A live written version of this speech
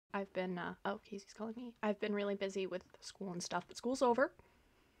I've been, oh, Casey's calling me. I've been really busy with school and stuff, but school's over.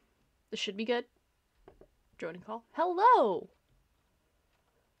 This should be good. Joining call. Hello!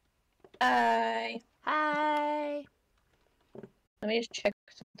 Hi. Hi! Let me just check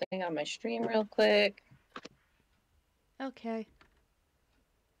something on my stream real quick. Okay.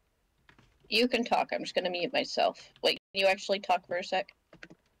 You can talk. I'm just gonna mute myself. Wait, can you actually talk for a sec?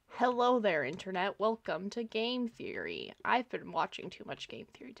 Hello there, Internet. Welcome to Game Theory. I've been watching too much Game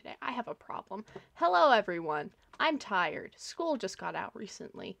Theory today. I have a problem. Hello, everyone. I'm tired. School just got out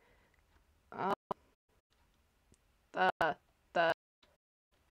recently.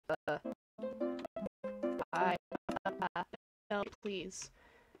 No, please.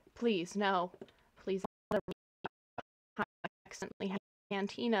 Please, no. Please, I accidentally had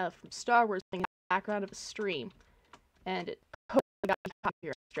Cantina from Star Wars playing in the background of a stream. And it totally got me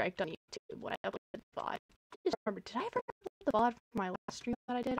copyright striked on YouTube when I uploaded the VOD. I just remember, did I ever upload the VOD for my last stream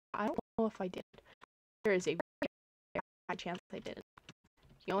that I did? I don't know if I did. There is a very high chance I didn't.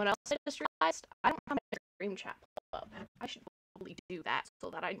 You know what else I just realized? I don't have my stream chat up. I should probably do that so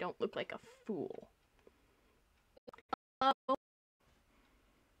that I don't look like a fool. Hello?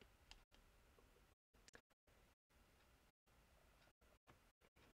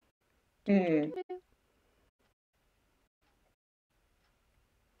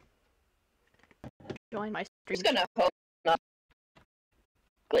 Join my stream. Just gonna hope not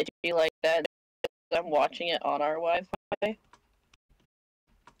glitchy like that. I'm watching it on our Wi-Fi.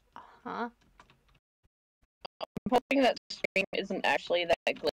 Huh? I'm hoping that stream isn't actually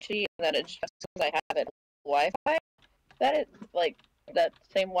that glitchy, and that it's just because I have it Wi-Fi. That it like that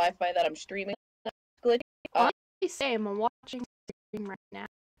same Wi-Fi that I'm streaming glitchy. Honestly, same. I'm watching the stream right now.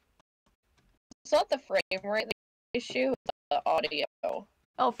 It's not the frame rate issue, it's the audio.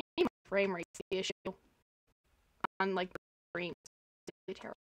 Oh, frame rate's the issue. On like the stream, it's really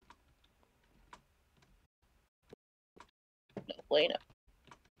terrible. Explain it.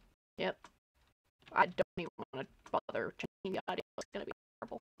 Yep. I don't even want to bother checking the audio. It's gonna be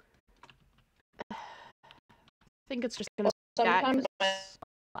terrible. I think it's just gonna be that because my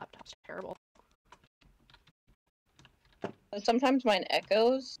laptop's terrible. Sometimes mine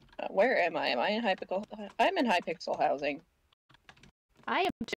echoes. Where am I? Am I in HYPIXEL? I'm in HYPIXEL housing. I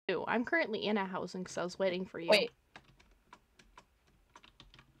am too. I'm currently in a housing because I was waiting for you. Wait.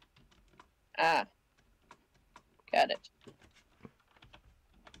 Ah. Got it.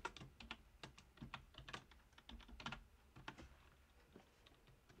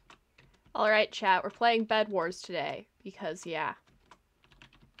 Alright, chat. We're playing Bedwars today because, yeah.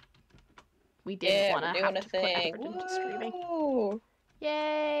 We didn't want to have to put effort into streaming.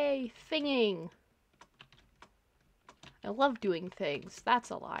 Yay! Thinging! I love doing things.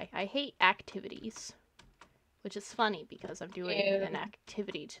 That's a lie. I hate activities. Which is funny because I'm doing an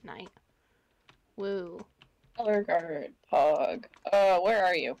activity tonight. Woo. Color guard, Pog. Where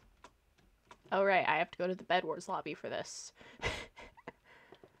are you? Oh right, I have to go to the Bedwars lobby for this.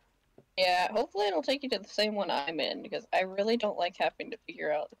 Yeah, hopefully it'll take you to the same one I'm in, because I really don't like having to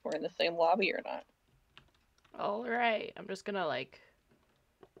figure out if we're in the same lobby or not. Alright, I'm just gonna, like,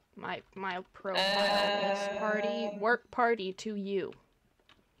 my profile is party, work party to you.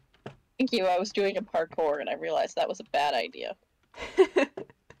 Thank you, I was doing a parkour and I realized that was a bad idea.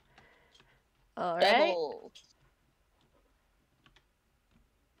 Alright. Doubles.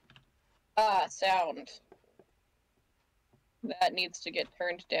 Ah, sound. That needs to get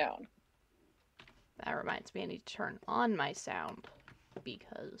turned down. That reminds me, I need to turn on my sound,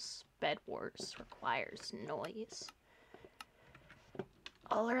 because Bedwars requires noise.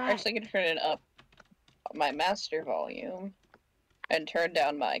 Alright. I'm actually gonna turn it up on my master volume, and turn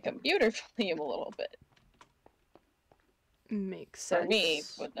down my computer volume a little bit. Makes sense. For me,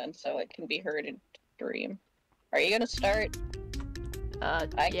 but then so it can be heard in stream. Are you gonna start?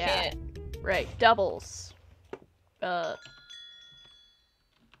 I can't. Right, doubles.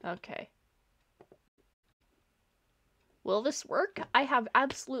 Okay. Will this work? I have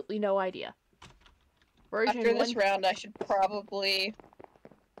absolutely no idea. After this round, I should probably...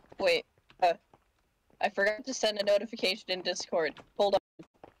 Wait, I forgot to send a notification in Discord. Hold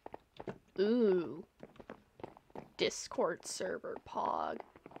on. Ooh. Discord server, Pog.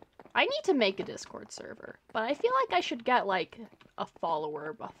 I need to make a Discord server, but I feel like I should get, like, a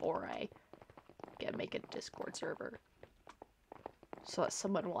follower before I make a Discord server. So that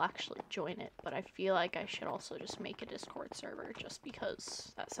someone will actually join it, but I feel like I should also just make a Discord server, just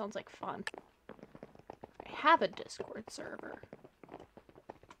because that sounds like fun. I have a Discord server,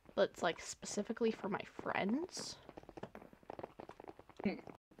 but it's, like, specifically for my friends.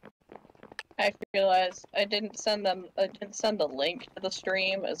 I realized I didn't send the link to the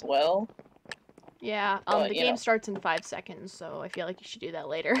stream as well. Yeah, But, the game starts in 5 seconds, so I feel like you should do that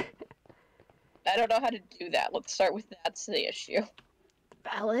later. I don't know how to do that. Let's start with that's the issue.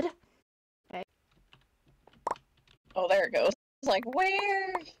 Valid. Okay. Oh, there it goes. It's like,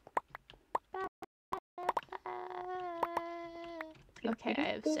 where? Okay, I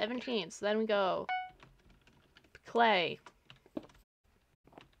have 17, so then we go clay.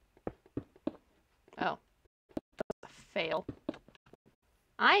 Oh. Fail.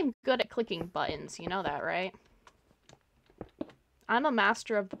 I'm good at clicking buttons, you know that, right? I'm a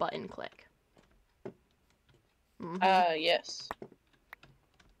master of the button click. Yes.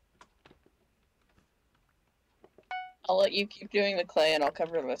 I'll let you keep doing the clay and I'll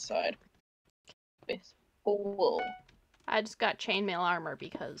cover this side. Whoa. I just got chainmail armor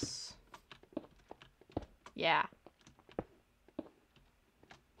because... yeah.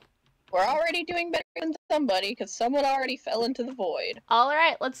 We're already doing better than somebody because someone already fell into the void.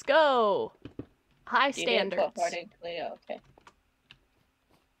 Alright, let's go! High standards. Okay. I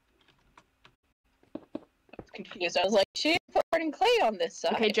was confused. I was like, she didn't put hardened clay on this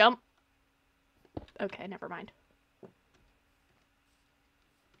side. Okay, jump. Okay, never mind.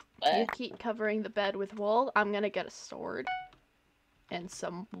 You keep covering the bed with wool. I'm gonna get a sword. And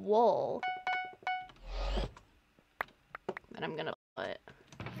some wool. And I'm gonna put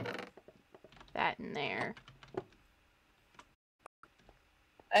that in there.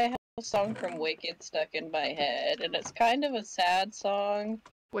 I have a song from Wicked stuck in my head, and it's kind of a sad song.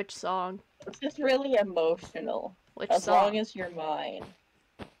 Which song? It's just really emotional. Which As song? long as you're mine.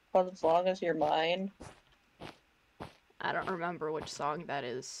 As long as you're mine. I don't remember which song that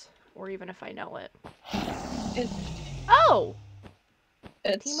is. Or even if I know it. Oh!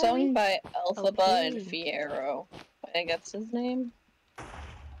 It's sung by Elphaba and Fierro. I think that's his name.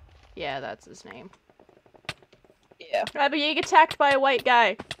 Yeah, that's his name. Yeah. I'm being attacked by a white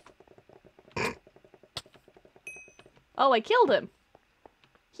guy. Oh, I killed him.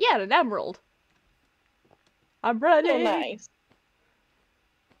 He had an emerald. I'm ready. Oh, nice.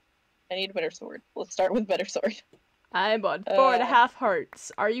 I need a better sword. Let's start with better sword. I'm on 4.5 hearts.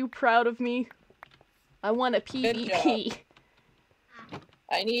 Are you proud of me? I want a PvP.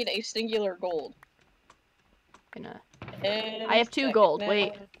 I need a singular gold. I have 2 gold.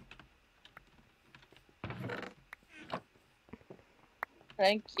 Wait.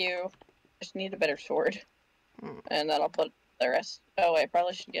 Thank you. Just need a better sword. And then I'll put the rest. Oh, I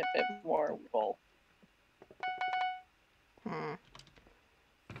probably should get a bit more wool.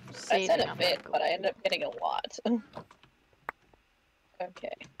 I said a bit, but I ended up getting a lot.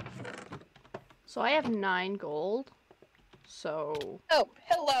 Okay. So I have 9 gold. So... oh,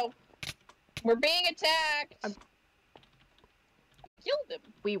 hello! We're being attacked! Killed him!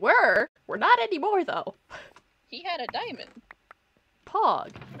 We were! We're not anymore, though. He had a diamond.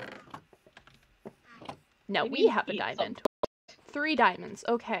 Pog. No, we have a diamond. 3 diamonds.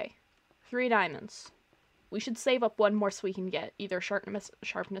 Okay. 3 diamonds. We should save up 1 more so we can get either sharpness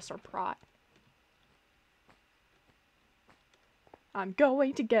or prot. I'm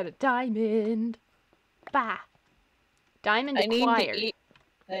going to get a diamond. Bah. Diamond acquired. I need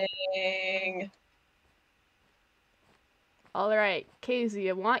to eat. Alright, KZ,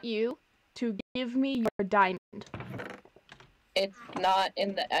 I want you to give me your diamond. It's not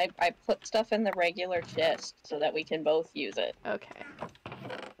in the... I put stuff in the regular chest so that we can both use it. Okay.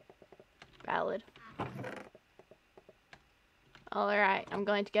 Valid. Alright, I'm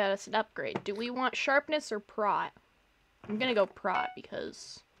going to get us an upgrade. Do we want sharpness or prot? I'm gonna go prot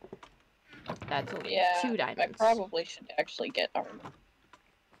because that's only 2 diamonds. I probably should actually get armor.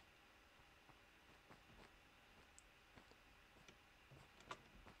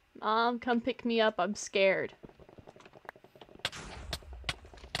 Mom, come pick me up. I'm scared.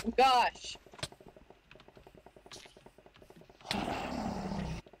 Gosh.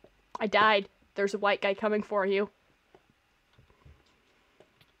 I died. There's a white guy coming for you.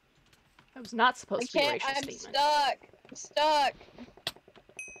 That was not supposed to be a racial statement. I'm stuck.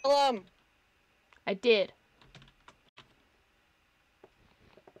 Kill him. I did.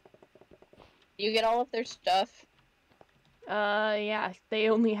 You get all of their stuff? Yeah. They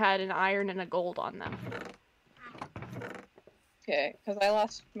only had an iron and a gold on them. Okay, because I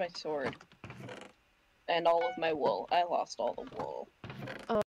lost my sword. And all of my wool. I lost all the wool.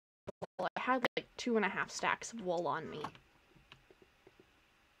 Oh, well, I had like 2.5 stacks of wool on me.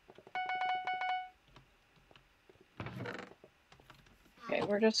 Okay,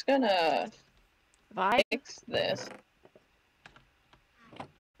 we're just gonna fix this.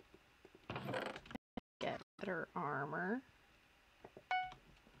 Get better armor.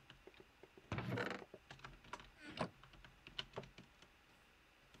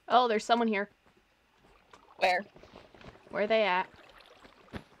 Oh, there's someone here. Where? Where are they at?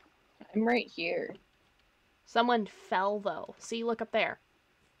 I'm right here. Someone fell, though. See, look up there.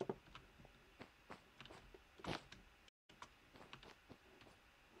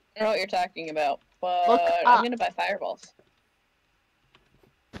 I don't know what you're talking about, but Look up. I'm gonna buy fireballs.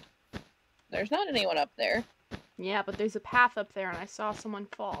 There's not anyone up there. Yeah, but there's a path up there, and I saw someone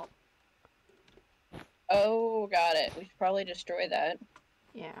fall. Oh, got it. We should probably destroy that.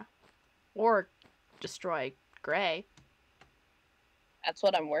 Yeah. Or destroy Gray. That's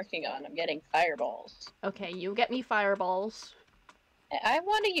what I'm working on. I'm getting fireballs. Okay, you get me fireballs. I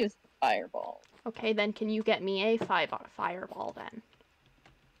want to use fireballs. Okay, then can you get me a fireball, then?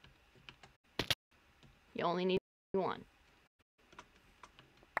 You only need one.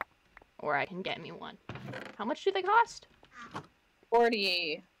 Or I can get me one. How much do they cost?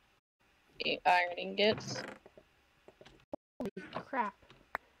 40 iron ingots. Holy crap.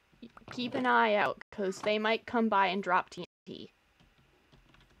 Keep an eye out, because they might come by and drop TNT.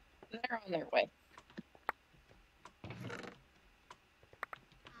 They're on their way.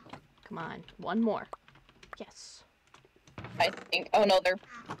 Come on, one more. Yes. I think. Oh no, they're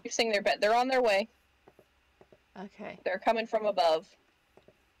fixing their bed. They're on their way. Okay. They're coming from above.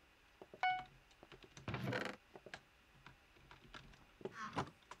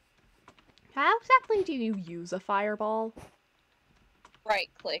 How exactly do you use a fireball? Right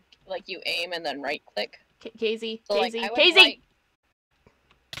click, like you aim and then right click. KZ, So, like, KZ, I would KZ! right-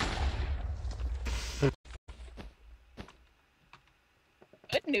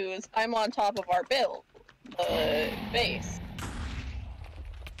 Good news, I'm on top of our build. The base.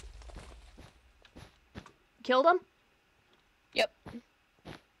 Killed him? Yep.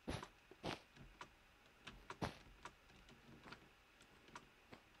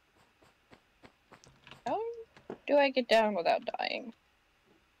 How do I get down without dying?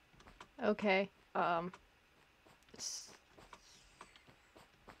 Okay,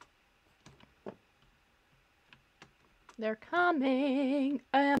 they're coming,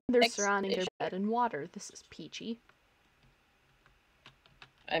 and they're surrounding their bed in water. This is peachy.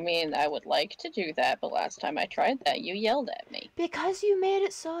 I mean, I would like to do that, but last time I tried that, you yelled at me. Because you made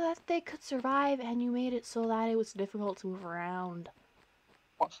it so that they could survive, and you made it so that it was difficult to move around.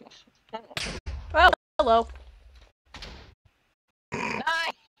 Oh, hello.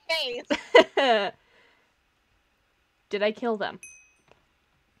 Nice! Did I kill them?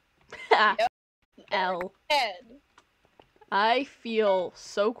 Yep. L. Head. I feel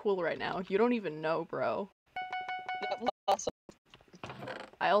so cool right now. You don't even know, bro. That was awesome.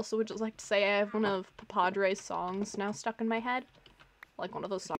 I also would just like to say I have one of Padre's songs now stuck in my head. Like one of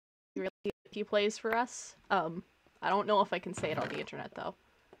those songs he plays for us. I don't know if I can say it on the internet, though.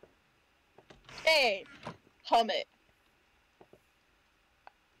 Hey! Hum it.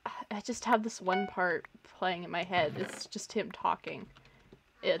 I just have this one part playing in my head. It's just him talking.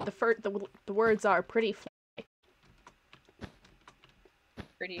 The words are pretty fly.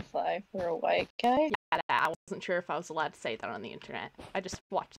 Pretty fly for a white guy? Yeah, I wasn't sure if I was allowed to say that on the internet. I just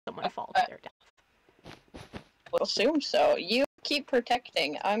watched someone fall to their death. We'll assume so. You keep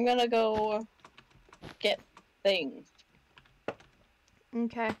protecting. I'm gonna go get things.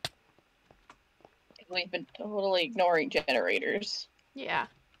 Okay. We've been totally ignoring generators. Yeah.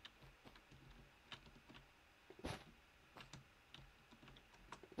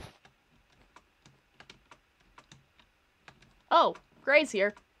 Oh, Gray's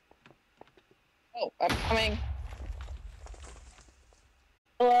here. Oh, I'm coming.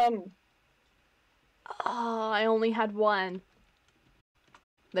 Oh, I only had one.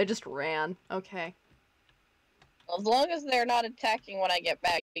 They just ran. Okay. As long as they're not attacking when I get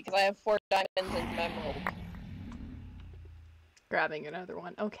back, because I have 4 diamonds and emeralds. Grabbing another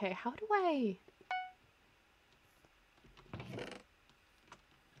one. Okay, how do I...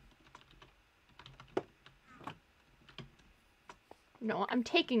 No, I'm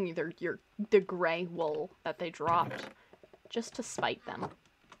taking the gray wool that they dropped just to spite them.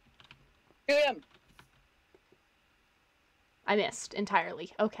 Shoot him! I missed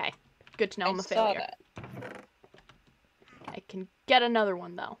entirely. Okay, good to know I'm a failure. That. I can get another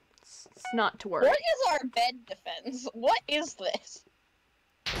one though. It's not to worry. What is our bed defense? What is this?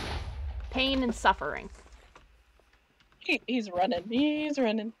 Pain and suffering. He's running. He's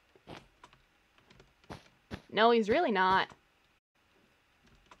running. No, he's really not.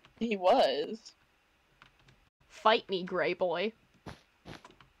 He was. Fight me, gray boy.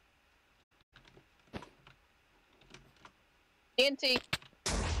 TNT.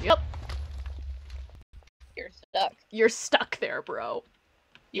 Yep. You're stuck. You're stuck there, bro.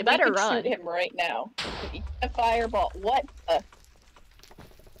 You better run. Shoot him right now. A fireball. What the?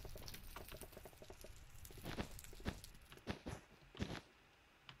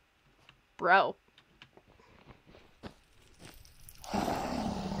 Bro.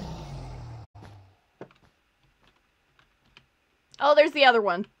 Oh, there's the other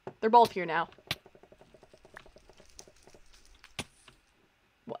one. They're both here now.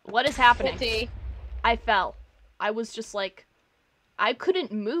 What is happening? Guilty. I fell. I was just like... I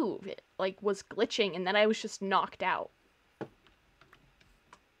couldn't move. It, like, was glitching, and then I was just knocked out.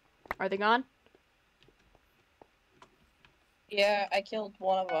 Are they gone? Yeah, I killed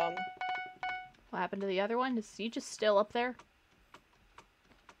one of them. What happened to the other one? Is he just still up there?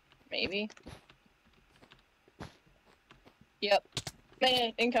 Maybe. Yep.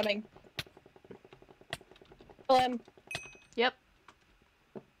 Man, incoming. Kill him. Yep.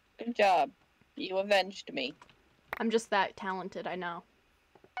 Good job. You avenged me. I'm just that talented, I know.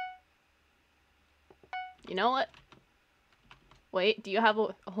 You know what? Wait, do you have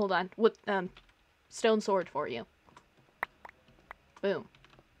a... Hold on. What, stone sword for you. Boom.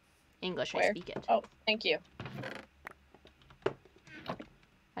 English, Where? I speak it. Oh, thank you.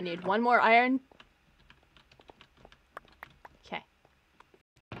 I need one more iron. Okay.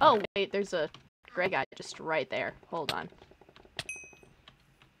 Oh, wait, there's a gray guy just right there. Hold on.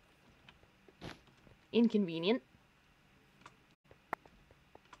 Inconvenient.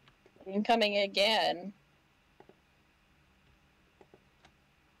 Incoming again.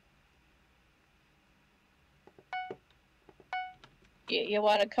 You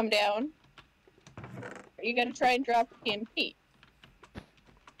want to come down? Are you gonna try and drop TNT?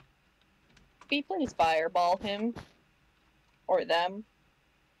 Please fireball him. Or them.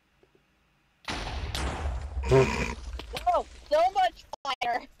 Whoa, so much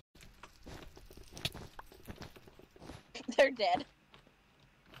fire! They're dead.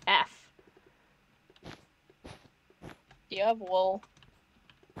 F. Do you have wool?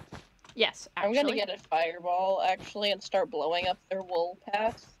 Yes, actually. I'm gonna get a fireball, actually, and start blowing up their wool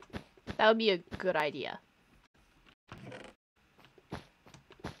paths. That would be a good idea.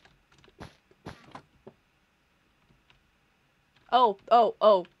 Oh,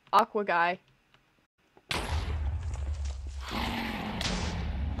 Aqua guy.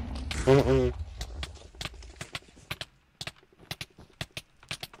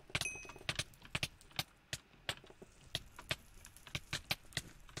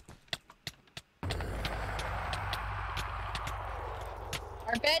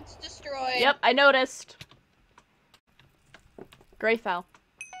 Our bed's destroyed! Yep, I noticed. Gray fell.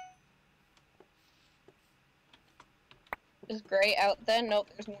 Is Gray out then? Nope,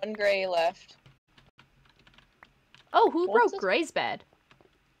 there's one Gray left. Oh, who What's broke Gray's bed?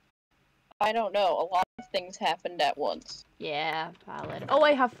 I don't know. A lot of things happened at once. Yeah, valid. Oh,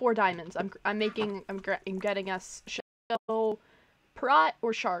 I have 4 diamonds. I'm getting us show prot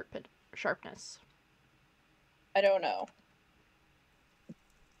or sharpness. I don't know.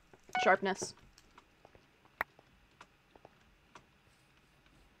 Sharpness.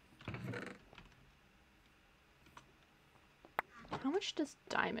 How much does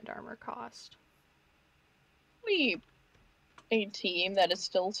diamond armor cost? We a team that is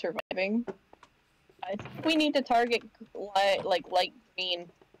still surviving. I think we need to target light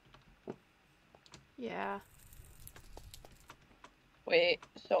green. Yeah. Wait,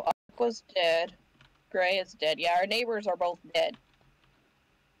 so Aqua's dead. Gray is dead. Yeah, our neighbors are both dead.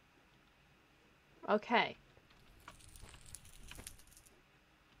 Okay.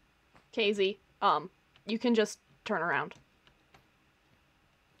 KZ, you can just turn around.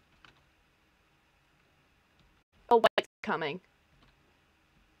 Oh, white's coming.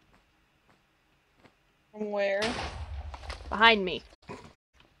 From where? Behind me.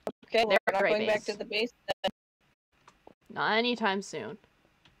 Okay, we're not Gray going back base. to the base then. Not anytime soon.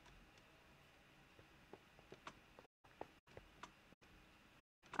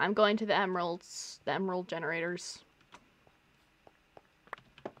 I'm going to the emeralds, the emerald generators.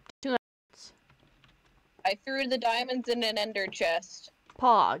 2 emeralds. I threw the diamonds in an ender chest.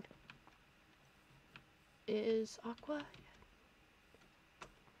 Pog. Is Aqua?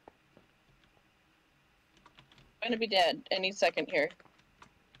 I'm gonna be dead any second here.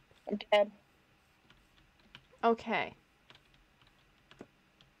 I'm dead. Okay.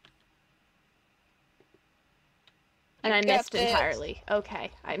 And I missed entirely. Okay,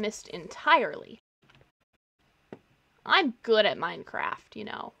 I missed entirely. I'm good at Minecraft, you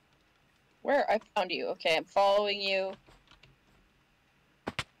know. Where? I found you. Okay, I'm following you.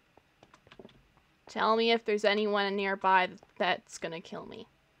 Tell me if there's anyone nearby that's gonna kill me.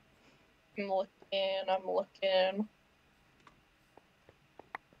 I'm looking.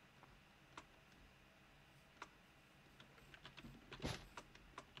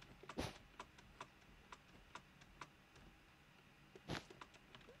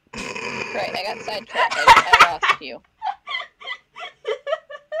 right, I got sidetracked. I lost you.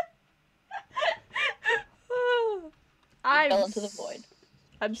 I fell into the void.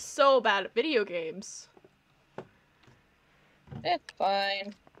 I'm so bad at video games. It's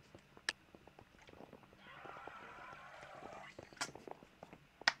fine.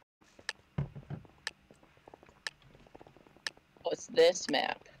 What's this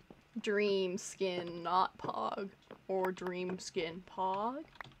map? Dream Skin, not Pog. Or Dream Skin Pog.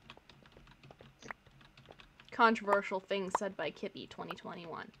 Controversial thing said by Kippy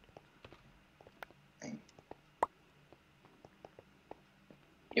 2021.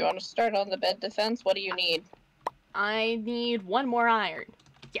 You want to start on the bed defense? What do you need? I need 1 more iron.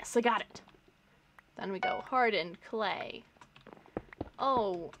 Yes, I got it. Then we go hardened clay.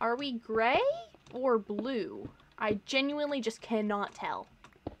 Oh, are we gray or blue? I genuinely just cannot tell.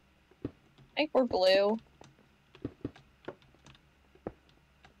 I think we're blue.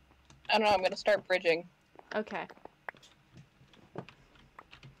 I don't know, I'm gonna start bridging. Okay.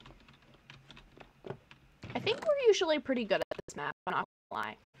 I think we're usually pretty good at this map, I'm not gonna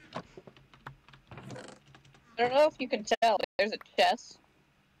lie. I don't know if you can tell, but there's a chest.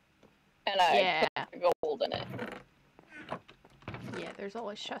 And I put gold in it. Yeah, there's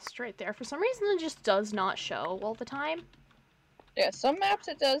always chests right there. For some reason, it just does not show all the time. Yeah, some maps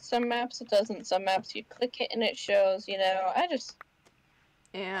it does, some maps it doesn't. Some maps you click it and it shows, you know, I just...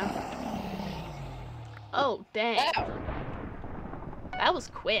 Yeah. Oh, dang. Wow. That was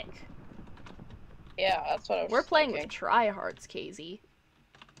quick. Yeah, that's what I was We're playing thinking. with tryhards, KZ.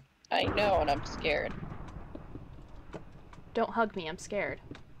 I know, and I'm scared. Don't hug me, I'm scared.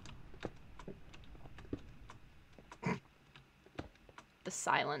 The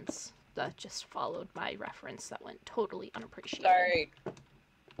silence that just followed my reference that went totally unappreciated. Sorry.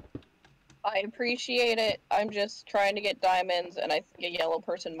 I appreciate it. I'm just trying to get diamonds, and I think a yellow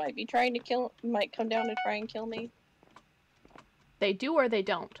person might come down to try and kill me. They do or they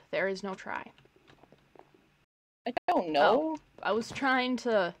don't. There is no try. I don't know. Oh, I was trying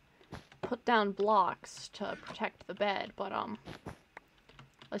to put down blocks to protect the bed, but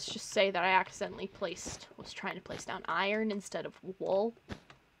let's just say that I accidentally was trying to place down iron instead of wool.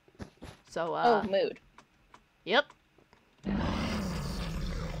 So, oh, mood. Yep.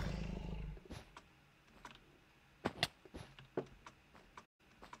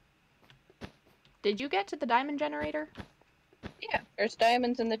 Did you get to the diamond generator? Yeah, there's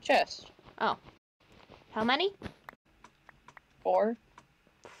diamonds in the chest. Oh. How many? 4.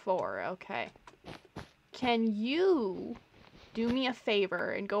 4, okay. Can you do me a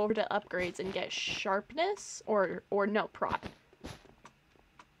favor and go over to upgrades and get sharpness? Or no, prot.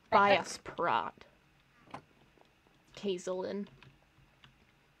 Buy us prot. KZTOONZ.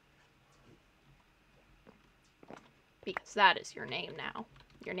 Because that is your name now.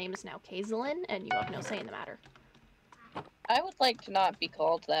 Your name is now KZTOONZ, and you have no say in the matter. I would like to not be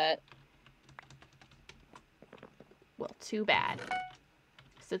called that. Well, too bad.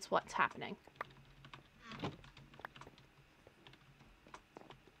 Because it's what's happening.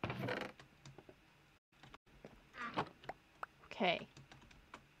 Okay.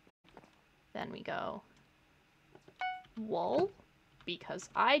 Then we go wool, because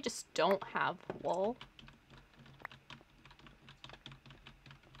I just don't have wool.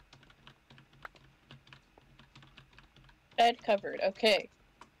 Bed covered, okay.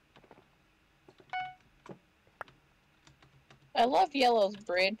 I love yellow's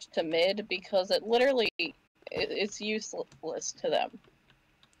bridge to mid because it literally it's useless to them.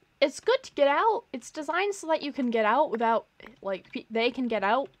 It's good to get out. It's designed so that you can get out without, like, they can get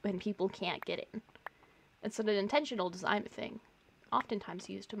out and people can't get in. It's an intentional design thing, oftentimes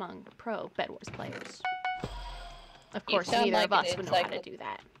used among pro Bedwars players. Of course, neither of us would know how to do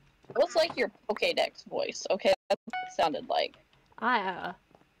that. What's like your Pokédex voice? Okay, that's what it sounded like.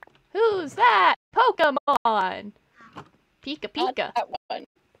 Who's that? Pokemon! Pika Pika. Not that one.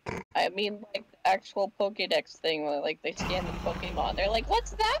 I mean, like, the actual Pokédex thing where, like, they scan the Pokemon. They're like,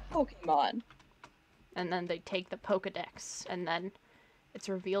 what's that Pokemon? And then they take the Pokédex, and then it's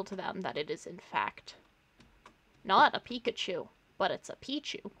revealed to them that it is, in fact, not a Pikachu, but it's a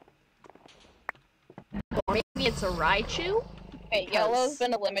Pichu. Or maybe it's a Raichu? Okay, yellow's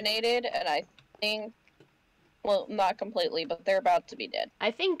been eliminated, and I think... Well, not completely, but they're about to be dead.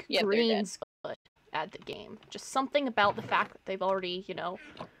 I think green's good at the game. Just something about the fact that they've already, you know,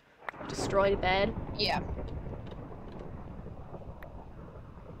 destroyed a bed. Yeah.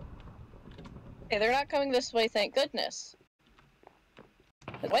 Okay, they're not coming this way, thank goodness.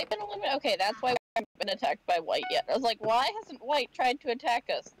 Has white been eliminated? Okay, that's why we haven't been attacked by white yet. I was like, why hasn't white tried to attack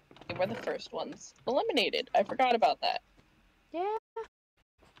us? They were the first ones eliminated. I forgot about that. Yeah.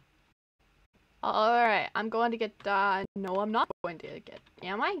 Alright, I'm going to get, no, I'm not going to get,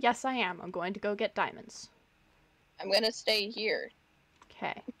 am I? Yes, I am. I'm going to go get diamonds. I'm gonna stay here.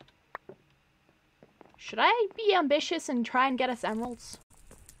 Okay. Should I be ambitious and try and get us emeralds?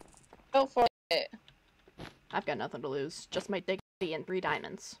 Go for it. I've got nothing to lose. Just my dignity and 3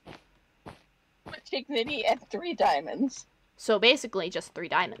 diamonds. Dignity and 3 diamonds. So basically, just 3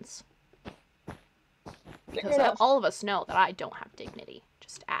 diamonds. Because all of us know that I don't have dignity.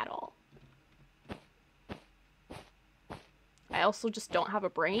 Just at all. I also just don't have a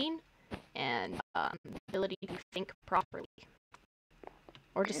brain and the ability to think properly.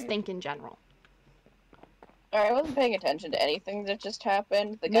 Or just think in general. Alright, I wasn't paying attention to anything that just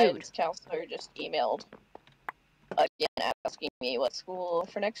happened. The guidance counselor just emailed again asking me what school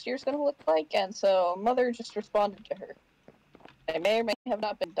for next year is going to look like, and so Mother just responded to her. I may or may have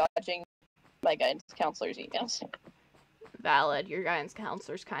not been dodging my guidance counselor's emails. Valid. Your guidance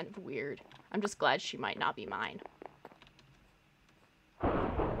counselor's kind of weird. I'm just glad she might not be mine.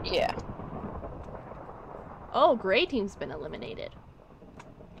 Yeah. Oh, Gray Team's been eliminated.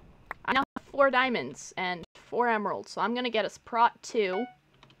 I now have 4 diamonds and 4 emeralds, so I'm gonna get us Prot 2.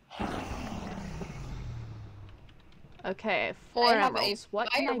 Okay, 4 emeralds.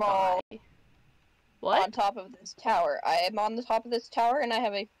 What can I buy? What? On top of this tower. I am on the top of this tower and I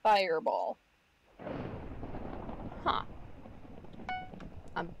have a fireball. Huh.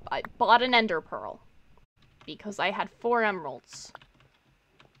 I bought an ender pearl. Because I had 4 emeralds.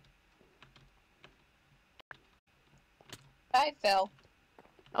 I fell.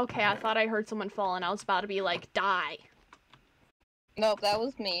 Okay, I thought I heard someone fall and I was about to be like, die. Nope, that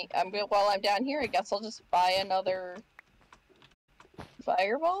was me. While I'm down here, I guess I'll just buy another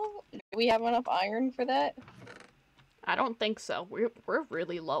fireball? Do we have enough iron for that? I don't think so. We're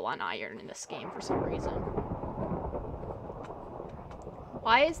really low on iron in this game for some reason.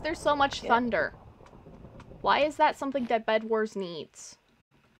 Why is there so much thunder? Why is that something that Bedwars needs?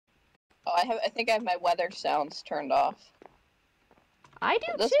 Oh, I think I have my weather sounds turned off. I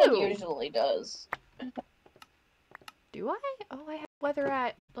do this too! This one usually does. Do I? Oh, I had weather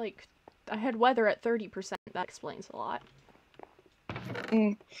at, like, I had weather at 30%. That explains a lot.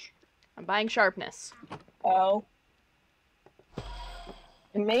 I'm buying sharpness. Oh.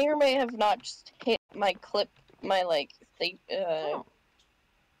 I may or may have not just hit my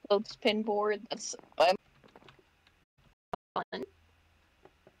clothespin board. That's, fun.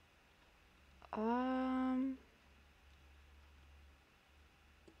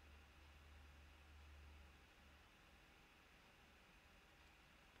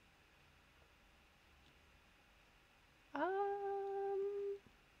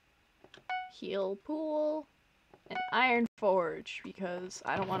 Heal pool and iron forge because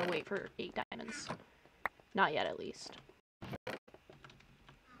I don't want to wait for 8 diamonds. Not yet, at least.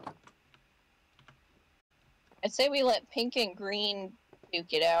 I'd say we let pink and green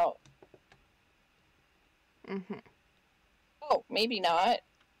duke it out. Oh, maybe not.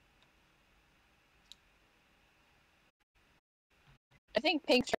 I think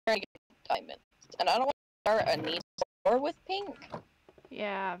pink's trying to get diamonds, and I don't want to start a need war with pink.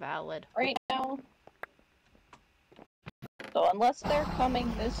 Yeah, valid. Right now. So unless they're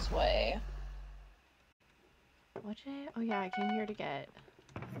coming this way. What did oh yeah, I came here to get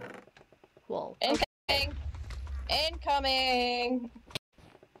wool. Incoming! Okay. Incoming!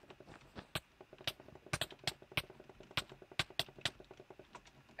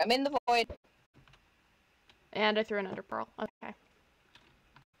 I'm in the void. And I threw an ender pearl. Okay. And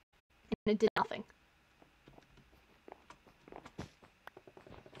it did nothing.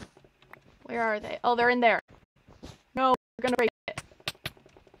 Where are they? Oh, they're in there. No, we're gonna break it.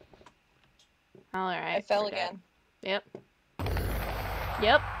 Alright. I fell again. Yep.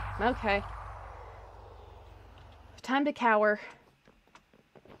 Yep. Okay. Time to cower.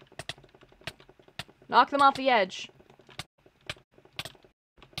 Knock them off the edge.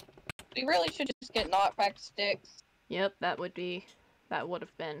 We really should just get knockback sticks. Yep, that would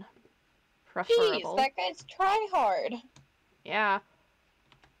have been preferable. Jeez, that guy's try hard. Yeah.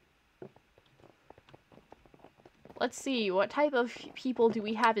 Let's see, what type of people do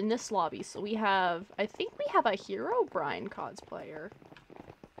we have in this lobby? So we have, I think we have a Hero Brian cosplayer.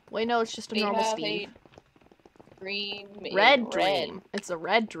 Wait, no, it's just a normal Steve. Red Dream. It's a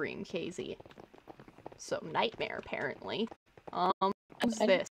Red Dream, KZ. So, Nightmare, apparently. Who's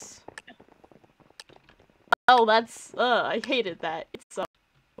this? Oh, that's, I hated that. It's so...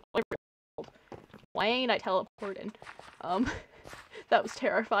 Why ain't I teleporting? That was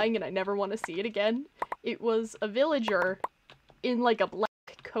terrifying and I never want to see it again. It was a villager in, like, a black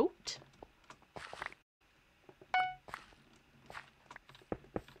coat.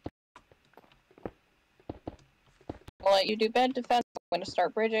 I'll let you do bed defense. I'm gonna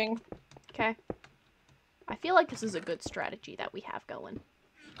start bridging. Okay. I feel like this is a good strategy that we have going.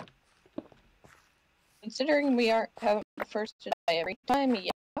 Considering we aren't having the first to die every time,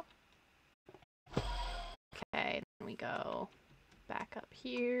 yeah. Okay, then we go back up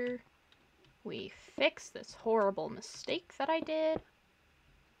here. We fix this horrible mistake that I did.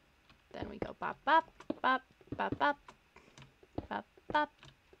 Then we go bop bop bop bop bop bop bop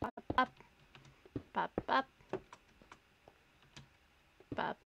bop bop bop bop bop bop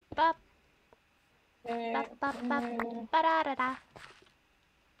bop bop bop ba da da da.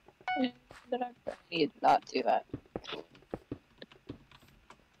 I need not do that.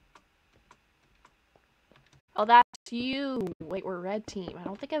 Oh, that's you. Wait, we're red team. I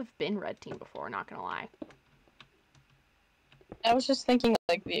don't think I've been red team before, not gonna lie. I was just thinking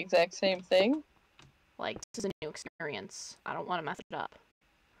like the exact same thing. Like, this is a new experience. I don't want to mess it up.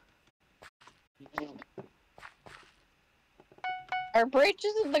 Our bridge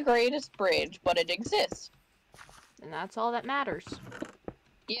isn't the greatest bridge, but it exists. And that's all that matters.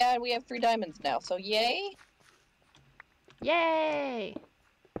 Yeah, we have 3 diamonds now, so yay! Yay!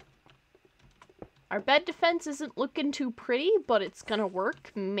 Our bed defense isn't looking too pretty, but it's gonna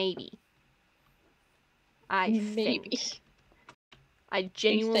work, maybe. I think. I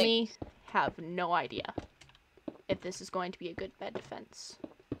genuinely have no idea if this is going to be a good bed defense.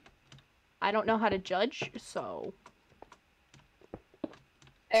 I don't know how to judge, so...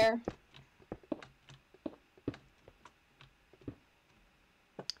 There.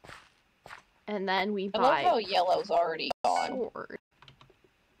 And then we buy... I love how yellow's already gone. Sword.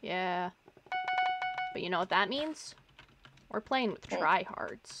 Yeah. But you know what that means? We're playing with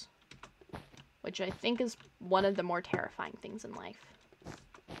tryhards. Which I think is one of the more terrifying things in life.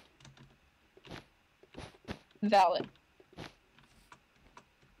 Valid.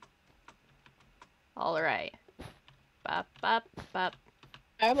 Alright. Bop, bop, bop.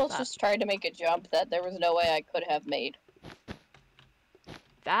 I almost just tried to make a jump that there was no way I could have made.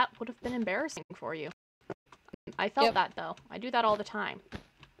 That would have been embarrassing for you. I felt that, though. I do that all the time.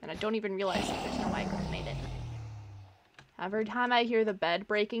 And I don't even realize that there's no way I could have made it. Every time I hear the bed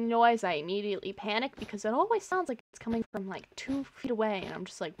breaking noise, I immediately panic because it always sounds like it's coming from like 2 feet away, and I'm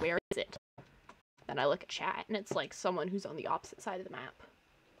just like, where is it? Then I look at chat, and it's like someone who's on the opposite side of the map.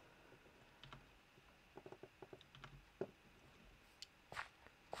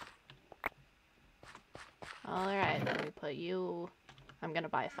 Alright, then we put you... I'm gonna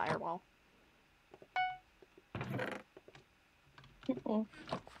buy a firewall.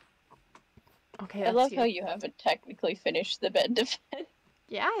 Okay, I love how you haven't technically finished the bed defense.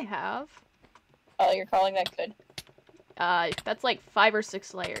 Yeah, I have. Oh, you're calling that good? That's like 5 or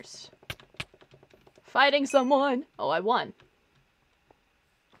 6 layers. Fighting someone! Oh, I won.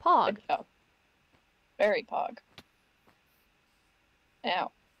 Pog. Good job. Very pog.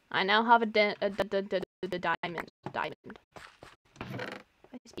 Ow. I now have a diamond. Diamond.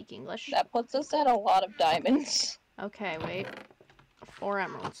 I speak English. That puts us at a lot of diamonds. Okay, wait. 4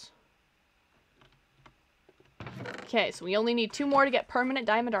 emeralds. Okay, so we only need 2 more to get permanent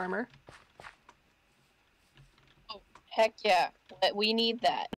diamond armor. Oh, heck yeah. We need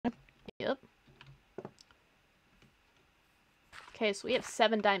that. Yep. Okay, so we have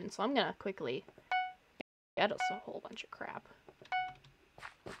 7 diamonds, so I'm gonna quickly get us a whole bunch of crap.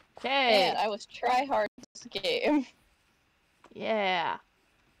 Okay. Man, I was try hard this game. Yeah.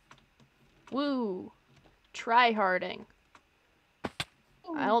 Woo. Try-harding.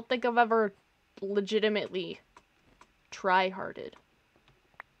 I don't think I've ever legitimately try-harded.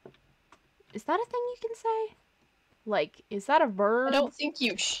 Is that a thing you can say? Like, is that a verb? I don't think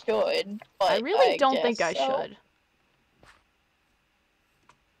you should, but I really don't guess think I so. should.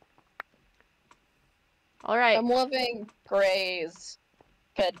 Alright. I'm loving Gray's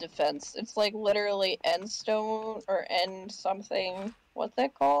bed defense. It's like literally end stone or end something. What's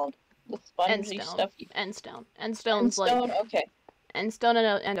that called? The spongy stuff. Endstone. Endstone's like... Okay.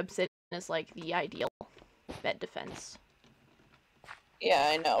 Endstone and obsidian is like the ideal bed defense. Yeah,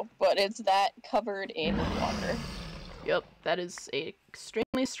 I know, but it's that covered in water. Yep, that is a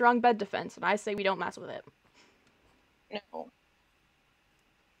extremely strong bed defense, and I say we don't mess with it. No.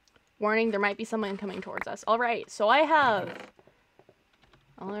 Warning, there might be someone coming towards us. Alright, so I have...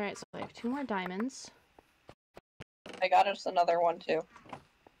 Alright, so I have 2 more diamonds. I got us another one, too.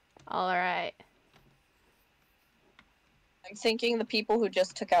 Alright. I'm thinking the people who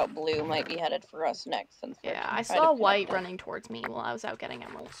just took out blue might be headed for us next. Since Yeah, I saw white running towards me while I was out getting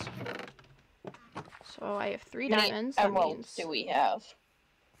emeralds. So I have 3 diamonds. How many emeralds do we have?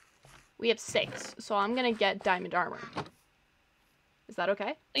 We have 6, so I'm gonna get diamond armor. Is that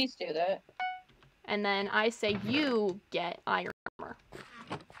okay? Please do that. and then I say you get iron armor.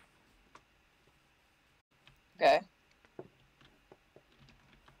 Okay.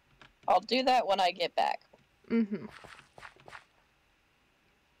 I'll do that when I get back. Mm-hmm.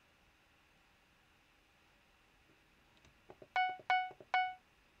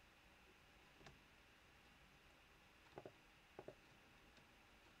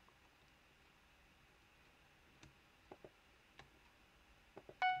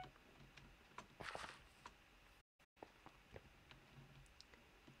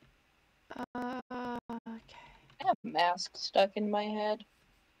 Okay. I have a mask stuck in my head.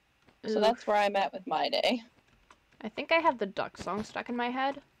 So Oof. that's where I'm at with my day. I think I have the duck song stuck in my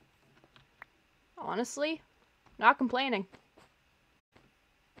head. Honestly, not complaining.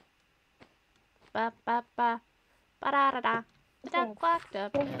 Ba ba ba ba da da da. The duck walked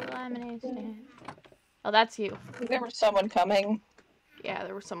up to the lemonade stand. Oh, that's you. There was someone coming. Yeah,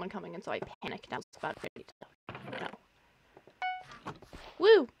 there was someone coming, and so I panicked. I was about ready to, you know.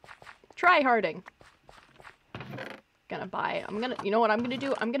 Woo! Try-harding. Gonna buy. You know what I'm gonna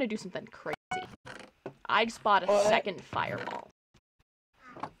do? I'm gonna do something crazy. I just bought a What? second fireball.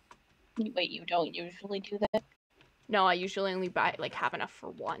 Wait, you don't usually do that? No, I usually only buy, like, have enough for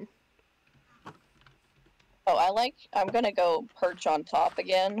one. Oh, I'm gonna go perch on top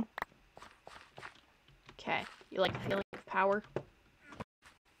again. Okay. You like the feeling of power?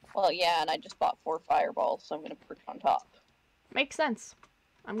 Well, yeah, and I just bought 4 fireballs, so I'm gonna perch on top. Makes sense.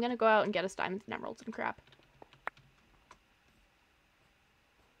 I'm gonna go out and get us diamonds and emeralds and crap.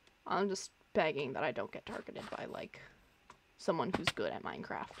 I'm just begging that I don't get targeted by, like, someone who's good at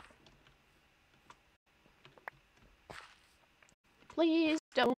Minecraft. Please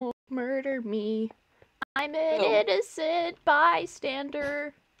don't murder me. I'm an innocent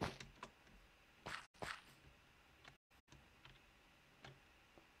bystander.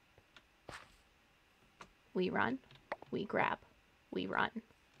 We run, we grab, we run.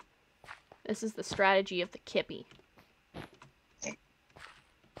 This is the strategy of the Kippy.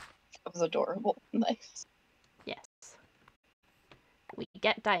 That was adorable. Nice. Yes. We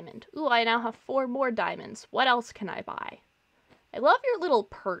get diamond. Ooh, I now have 4 more diamonds. What else can I buy? I love your little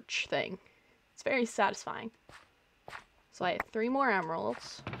perch thing. It's very satisfying. So I have 3 more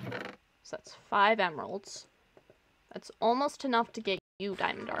emeralds. So that's 5 emeralds. That's almost enough to get you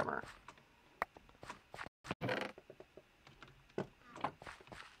diamond armor.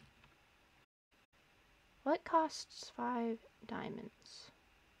 What costs 5 diamonds?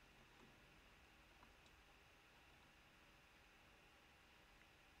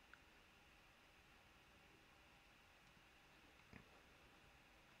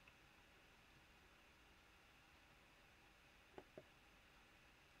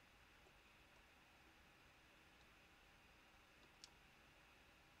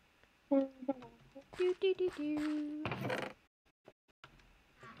 Do, do, do, do.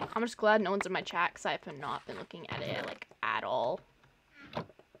 I'm just glad no one's in my chat because I have not been looking at it like at all.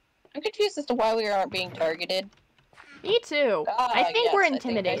 I'm confused as to why we aren't being targeted. Me too. I think yes, we're I think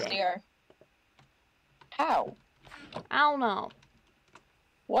intimidating. I see our... How? I don't know.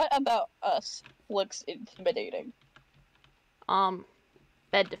 What about us looks intimidating?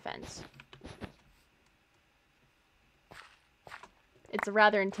 Bed defense. It's a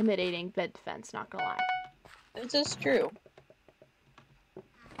rather intimidating bed defense, not gonna lie. This is true.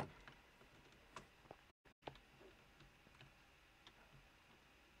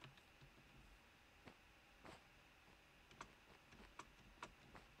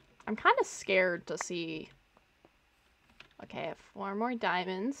 I'm kind of scared to see... Okay, I have 4 more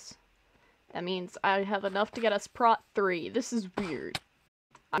diamonds. That means I have enough to get us prot 3. This is weird.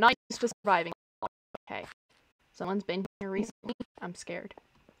 I'm not used to surviving. Okay. Someone's been here recently. I'm scared.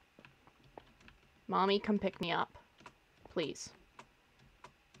 Mommy, come pick me up. Please.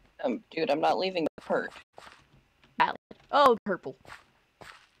 Dude, I'm not leaving the perch. Valid. Oh, purple.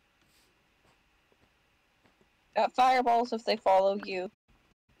 Got fireballs if they follow you.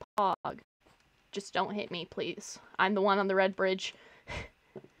 Pog. Just don't hit me, please. I'm the one on the red bridge.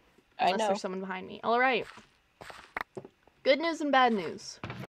 Unless there's someone behind me. Alright. Good news and bad news.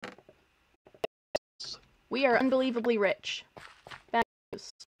 We are unbelievably rich. Bad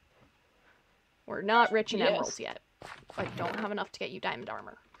news. We're not rich in emeralds yet. I don't have enough to get you diamond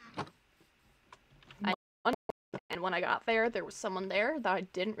armor. And when I got there, there was someone there that I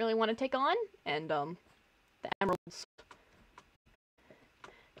didn't really want to take on, and, the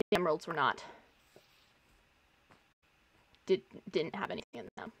emeralds were not. Didn't have anything in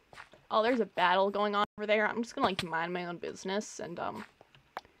them. Oh, there's a battle going on over there. I'm just gonna, like, mind my own business, and,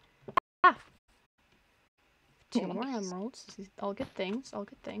 Ah! 2 more emeralds. All good things, all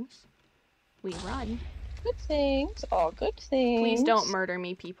good things. we run. Good things. All good things. Please don't murder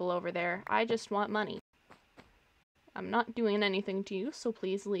me, people over there. I just want money. I'm not doing anything to you, so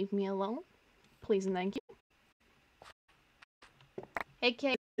please leave me alone. Please and thank you. Hey,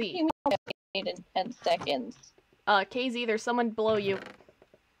 KZ. You need in 10 seconds. KZ, there's someone below you.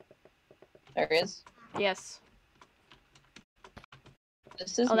 There is? Yes.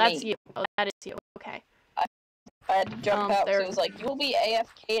 This is Oh, that's me. you. Oh, that is you. Okay. I had to jump out, so there- it was like, you will be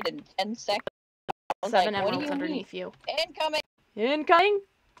AFK'd in 10 seconds. 7 like, emeralds underneath you. Incoming! Incoming!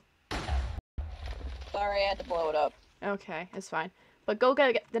 Sorry, I had to blow it up. Okay, it's fine. But go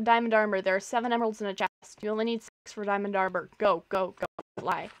get the diamond armor. There are 7 emeralds in a chest. You only need 6 for diamond armor. Go, go, go.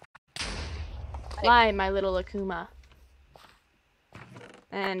 Fly. Fly, my little Akuma.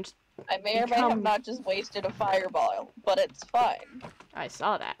 And I may or may have not just wasted a fireball, but it's fine. I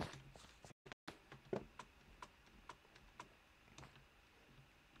saw that.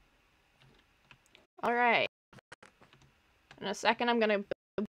 Alright. In a second, I'm gonna build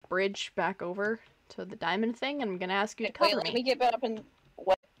a bridge back over to the diamond thing, and I'm gonna ask you to cover me. Let me get back up and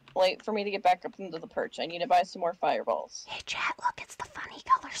wait for me to get back up into the perch. I need to buy some more fireballs. Hey, chat, look, it's the funny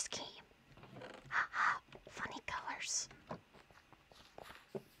color scheme. Haha, funny colors.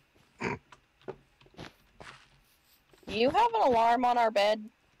 You have an alarm on our bed?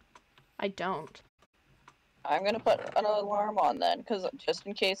 I don't. I'm gonna put an alarm on then, just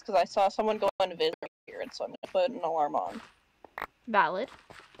in case, because I saw someone go invisible here, and so I'm gonna put an alarm on. Valid.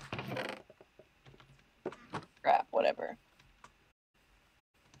 Crap, whatever.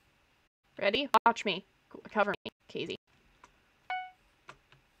 Ready? Watch me. Cover me, KZ.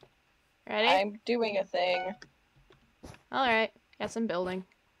 Ready? I'm doing a thing. Alright. Yes, I'm building.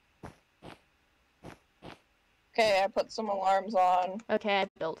 Okay, I put some alarms on. Okay, I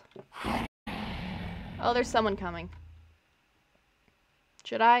built. Oh, there's someone coming.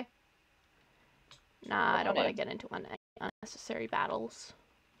 Should I? Nah, I don't want to get into unnecessary battles.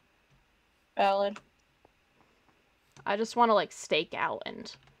 Valid. I just want to, like, stake out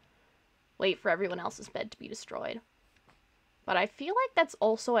and wait for everyone else's bed to be destroyed. But I feel like that's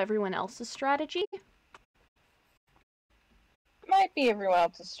also everyone else's strategy. Might be everyone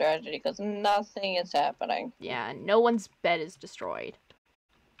else's strategy, because nothing is happening. Yeah, no one's bed is destroyed.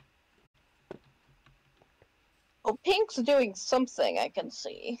 Oh, Pink's doing something, I can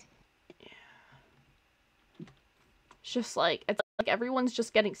see. It's just like, it's like everyone's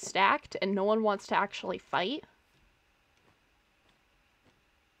just getting stacked and no one wants to actually fight.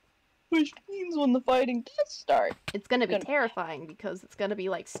 Which means when the fighting does start, it's gonna be terrifying because it's gonna be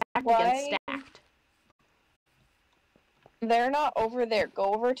like stacked against stacked. They're not over there.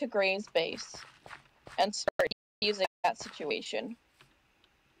 Go over to Gray's base and start using that situation.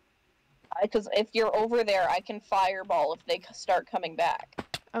 Because if you're over there, I can fireball if they start coming back.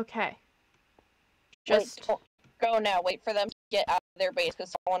 Okay. Just go now. Wait for them to get out of their base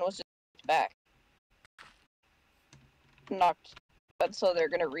because someone was just back. Knocked. But so they're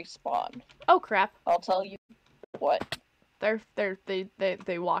gonna respawn. Oh crap. I'll tell you what.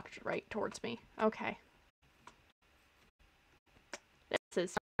 They walked right towards me. Okay. This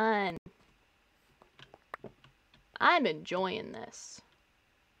is fun. I'm enjoying this.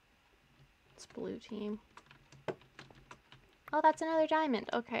 It's blue team. Oh, that's another diamond.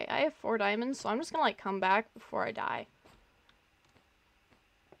 Okay, I have 4 diamonds, so I'm just gonna like come back before I die.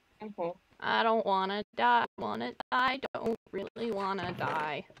 I don't wanna die. I don't really wanna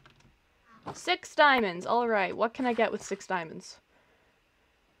die. 6 diamonds. Alright, what can I get with 6 diamonds?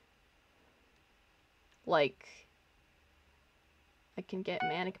 Like, I can get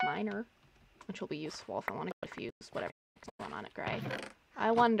Manic Miner, which will be useful if I want to get a fuse, whatever's going on at Gray.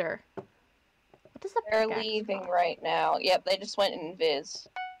 I wonder. What does the They're leaving right now. Yep, they just went in Viz.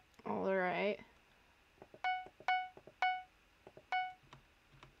 Alright.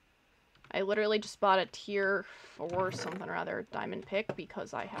 I literally just bought a tier 4 something or other diamond pick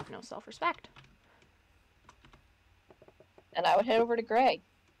because I have no self-respect. And I would head over to Gray.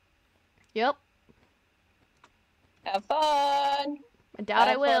 Yep. Have fun! I doubt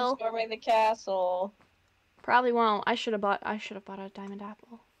I will. Storming the castle. Probably won't. I should have bought a diamond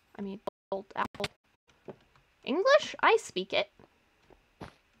apple. I mean, gold apple. English? I speak it.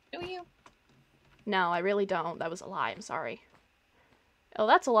 Do you? No, I really don't. That was a lie. I'm sorry. Oh,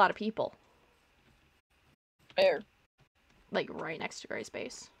 that's a lot of people. Where? Like, right next to Gray's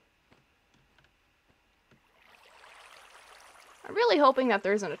base. I'm really hoping that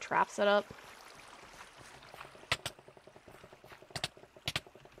there isn't a trap set up.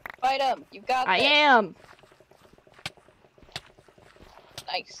 Fight him! You got this! I am!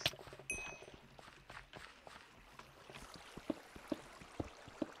 Nice.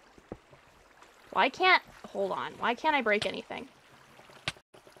 Why can't... Hold on. Why can't I break anything?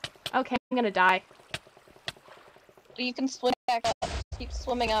 Okay, I'm gonna die. You can swim back up. Keep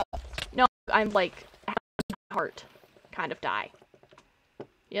swimming up. No, I'm like... heart. Kind of die.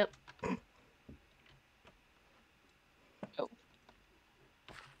 Yep. Oh.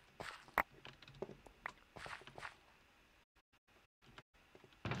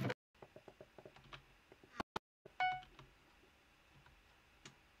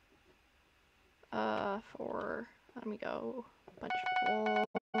 Let me go. Bunch full.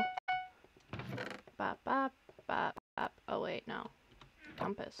 Bop, bop, bop, bop. Oh, wait, no.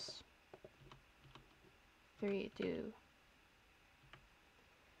 Compass. 3, 2.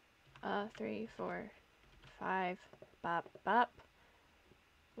 3, 4, 5. Bop, bop.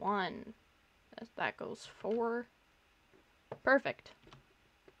 1. That goes 4. Perfect.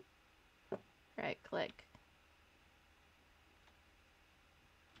 Right click.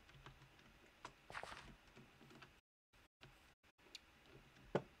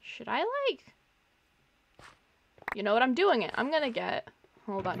 Should I, like... You know what? I'm doing it. I'm gonna get...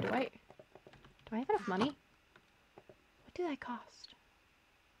 Hold on. Do I have enough money? What do they cost?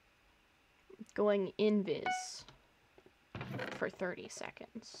 Going invis for 30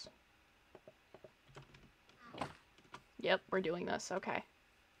 seconds. Yep, we're doing this. Okay.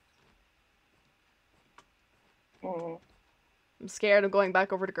 Mm. I'm scared of going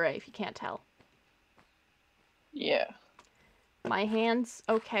back over to gray, if you can't tell. Yeah. My hands...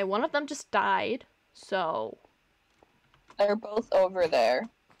 Okay, one of them just died, so... They're both over there.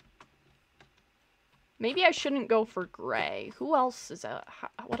 Maybe I shouldn't go for gray. Who else is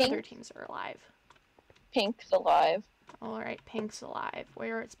what Pink. other teams are alive? Pink's alive. Alright, Pink's alive.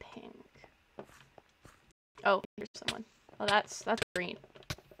 Where is Pink? Oh, here's someone. Oh, that's green.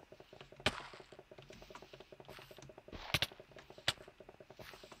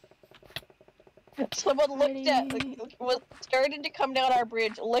 Someone looked at, started to come down our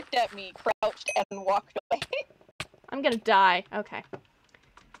bridge, looked at me, crouched, and walked away. I'm gonna die. Okay.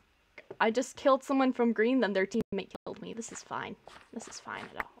 I just killed someone from green, then their teammate killed me. This is fine. This is fine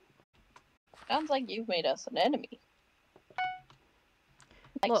at all. Sounds like you've made us an enemy.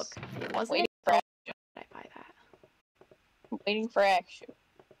 Nice. Look, it wasn't... Waiting for action. Did I buy that? I'm waiting for action.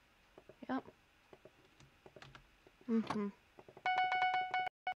 Yep. Mm-hmm.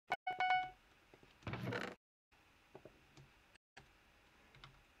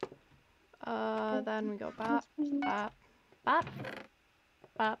 Then we go bop, bop, bop,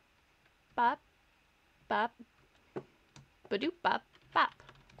 bop, bop, bop, ba-doop, bop, bop.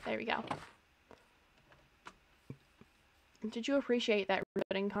 There we go. Did you appreciate that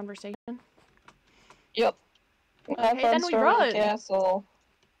riveting conversation? Yep. Okay, then we run. The castle.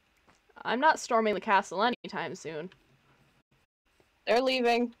 I'm not storming the castle anytime soon. They're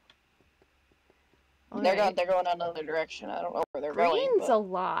leaving. Okay. They're going another direction. I don't know where they're Green's going. Green's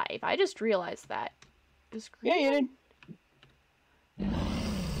alive. I just realized that. Is Green? Yeah, you did.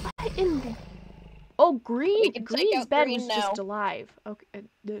 What in the... Oh, Green. Green's bed Green was now. just alive. Okay,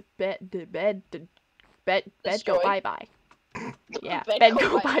 the bed Destroyed. go bye-bye. Yeah, Bed bed go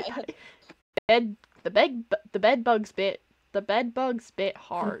go bye-bye. bye-bye. The bed bugs bit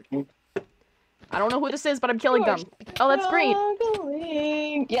hard. I don't know who this is, but I'm killing them. Oh, that's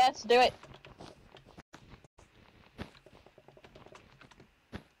Green. Yes, do it.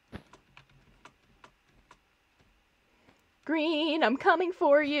 Green, I'm coming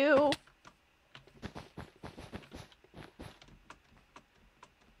for you.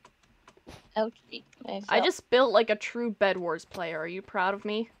 Ouchie. I just built like a true Bedwars player. Are you proud of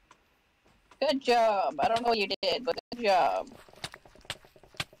me? Good job. I don't know what you did, but good job.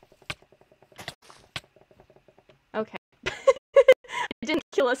 Okay. I didn't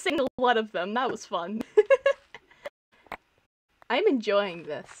kill a single one of them. That was fun. I'm enjoying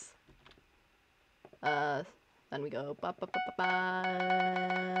this. Then we go ba ba ba ba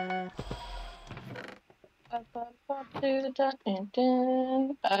ba.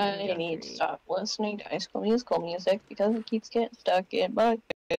 I need to stop listening to High School Musical music because it keeps getting stuck in my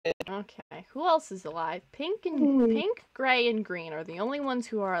head. Okay, who else is alive? Pink, gray, and green are the only ones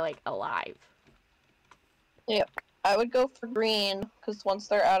who are, like, alive. Yep. I would go for green, because once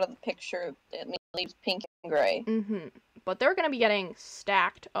they're out of the picture, it leaves pink and gray. Mm-hmm. But they're gonna be getting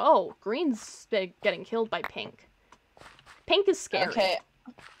stacked. Oh, green's getting killed by pink. Pink is scary. Okay.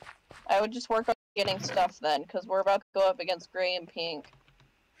 I would just work on getting stuff then, because we're about to go up against gray and pink.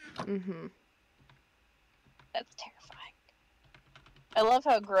 Mm-hmm. That's terrifying. I love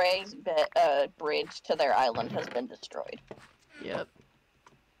how gray's bridge to their island has been destroyed. Yep.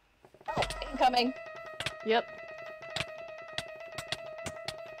 Oh, incoming! Yep.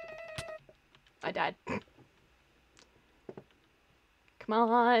 I died. Come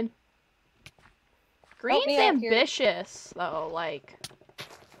on. Green's ambitious, though, like...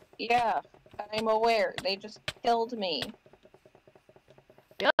 Yeah, I'm aware. They just killed me.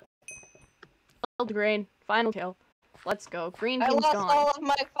 Yep. Killed Green. Final kill. Let's go. Green team's gone. I lost all of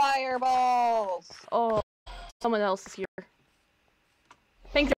my fireballs! Oh, someone else is here.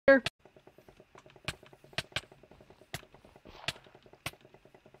 Pink's here.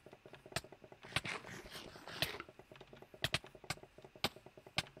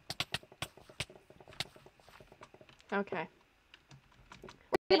 Okay.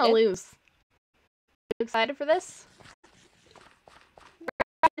 We're gonna lose. You excited for this?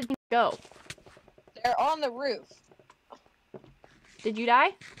 Where did you go? They're on the roof. Did you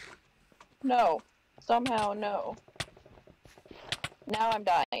die? No. Somehow, no. Now I'm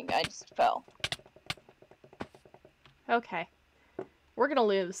dying. I just fell. Okay. We're gonna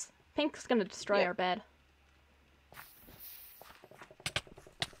lose. Pink's gonna destroy our bed.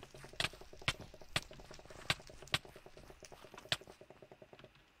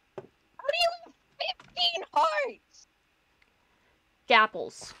 How do you have 15 hearts?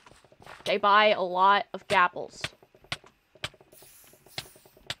 Gapples. They buy a lot of gapples.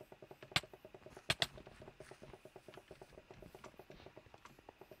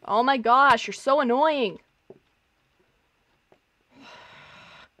 Oh my gosh, you're so annoying.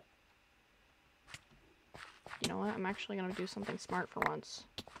 You know what? I'm actually gonna do something smart for once.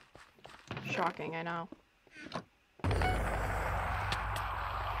 Shocking, I know.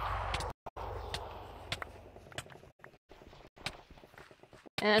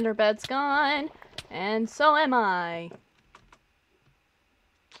 And her bed's gone. And so am I.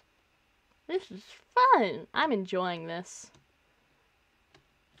 This is fun. I'm enjoying this.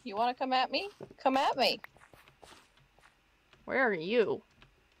 You want to come at me? Come at me. Where are you?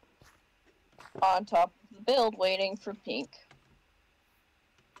 On top of the build, waiting for Pink.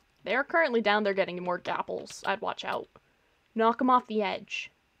 They're currently down there getting more gapples. I'd watch out. Knock them off the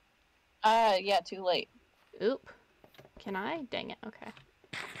edge. Yeah, too late. Oop. Can I? Dang it. Okay.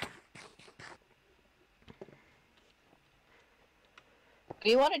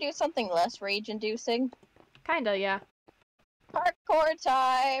 Do you want to do something less rage-inducing? Kinda, yeah. Parkour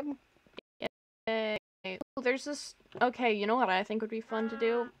time! Yay. Ooh, there's this... Okay, you know what I think would be fun to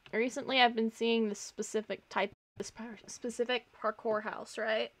do? Recently I've been seeing this specific specific parkour house,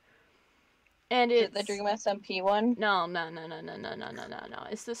 right? And it's... The Dream SMP one? No.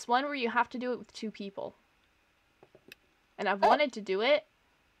 It's this one where you have to do it with 2 people. And I've wanted to do it,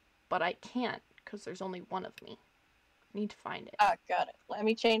 but I can't, because there's only one of me. I need to find it. Ah, got it. Let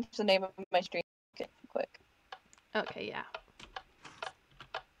me change the name of my stream quick. Okay, yeah.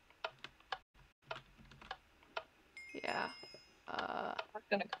 Yeah. We're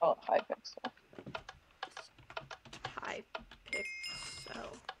gonna call it HYPIXEL. HYPIXEL.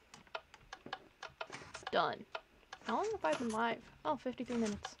 Done. How long have I been live? Oh, 53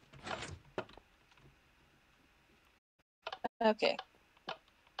 minutes. Okay.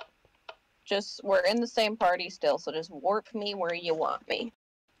 We're in the same party still, so just warp me where you want me.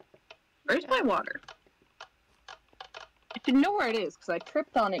 Where's my water? I should know where it is, because I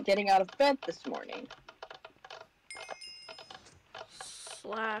tripped on it getting out of bed this morning.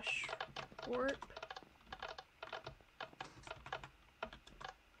 /warp.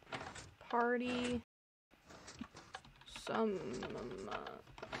 Party. Summon.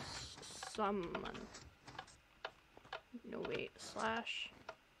 No, wait.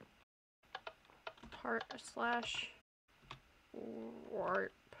 /warp.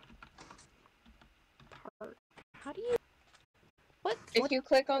 How do you... What? If you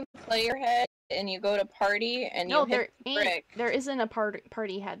click on the player head and you go to party and you hit the brick. There isn't a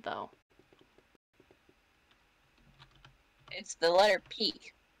party head though. It's the letter P.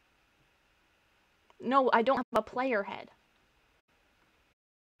 No, I don't have a player head.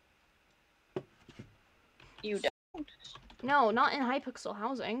 You don't? No, not in Hypixel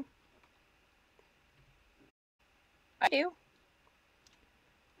housing. I do.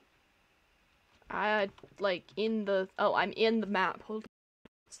 Like in the... Oh, I'm in the map. Hold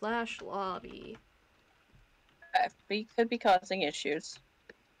on. /lobby. We could be causing issues.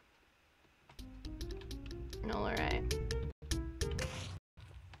 Alright.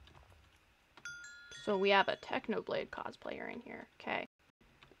 So we have a Technoblade cosplayer in here. Okay.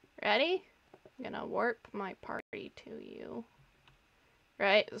 Ready? I'm gonna warp my party to you.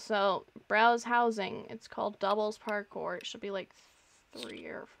 Right, so browse housing. It's called Doubles Parkour. It should be like 3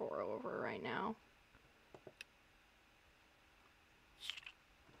 or 4 over right now.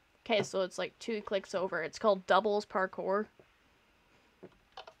 Okay, so it's like 2 clicks over. It's called Doubles Parkour.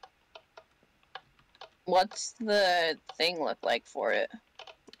 What's the thing look like for it?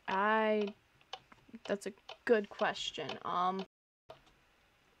 That's a good question.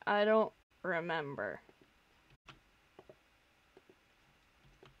 I don't remember.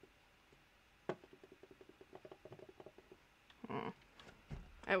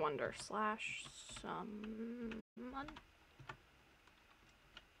 I wonder. Slash someone?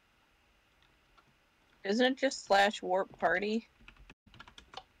 Isn't it just slash warp party?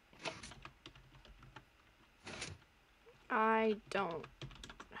 I don't.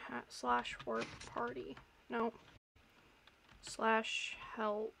 Slash warp party. No. Slash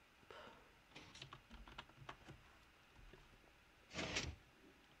help.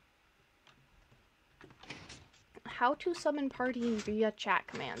 How to summon party via chat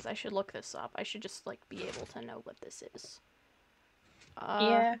commands. I should look this up. I should just, like, be able to know what this is.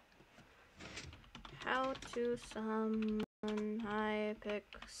 Yeah. How to summon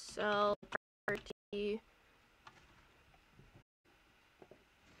HYPIXEL party.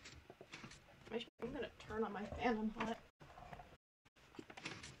 I'm gonna turn on my fan, I'm hot.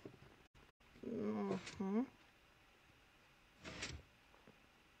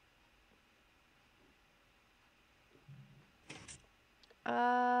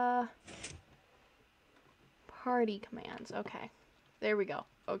 Party commands. Okay. There we go.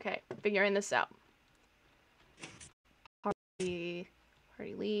 Okay. Figuring this out. Party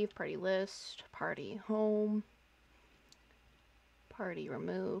leave, party list, party home, party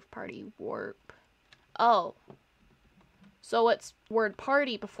remove, party warp. Oh. So it's word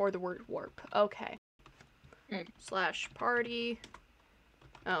party before the word warp. Okay. Slash party.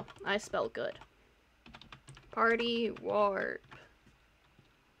 Oh, I spell good. Party warp.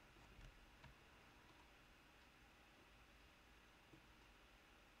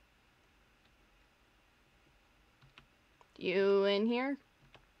 You in here?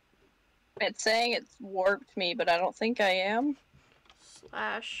 It's saying it's warped me, but I don't think I am.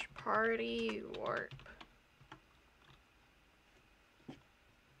 Slash party warp.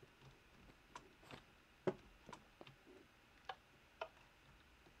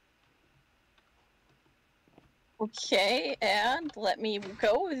 Okay, and let me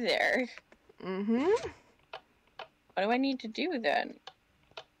go there. What do I need to do then?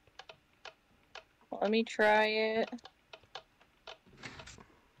 Let me try it.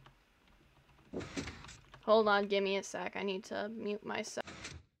 Hold on, give me a sec. I need to mute myself.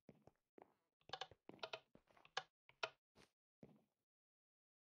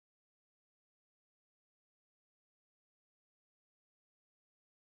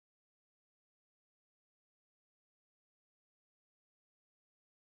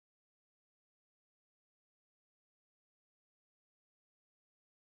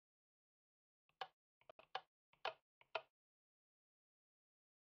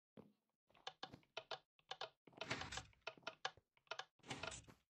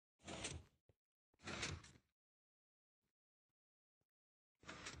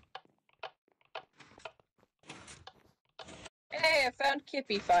 Hey, I found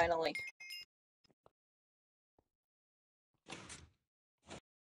Kippy finally.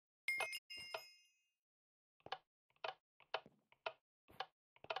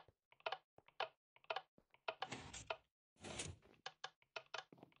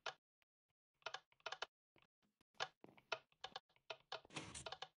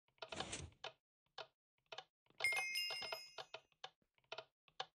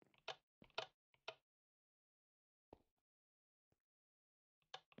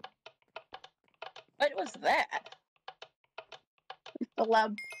 What was that? A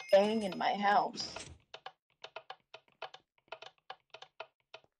loud bang in my house.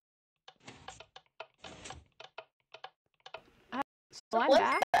 So I'm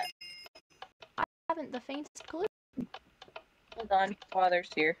back. I haven't the faintest clue. Hold on, Father's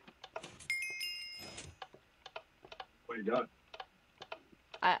here. What you got?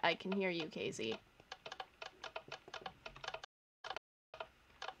 I can hear you, KZ.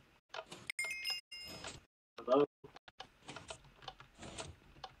 Hello?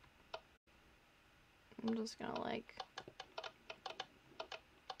 I'm just gonna, like...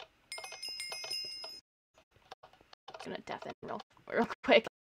 gonna deafen real quick.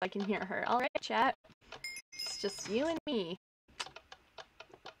 I can hear her. Alright, chat. It's just you and me.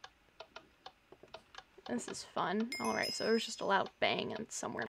 This is fun. Alright, so there's just a loud bang and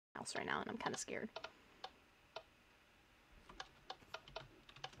somewhere in my house right now, and I'm kind of scared.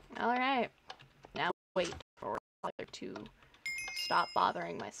 Alright. Now wait for her to stop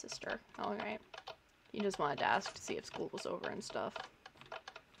bothering my sister. Alright. You just wanted to ask to see if school was over and stuff.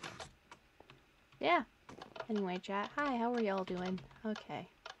 Yeah. Anyway, chat. Hi, how are y'all doing? Okay.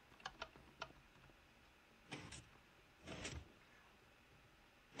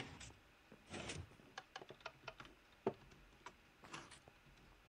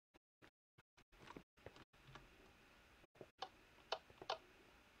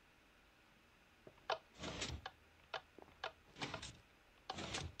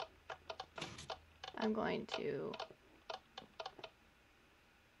 I'm going to...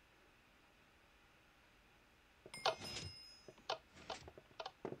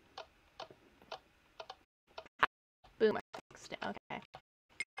 Boom, I fixed it. Okay.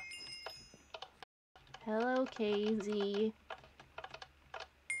 Hello, KZ.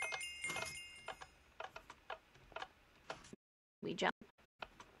 We jump.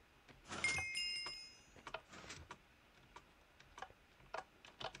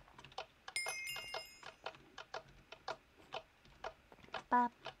 Ba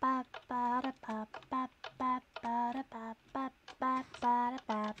ba ba da ba ba ba ba da ba ba ba ba da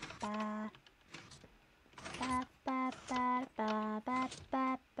ba ba. Ba ba ba ba ba ba ba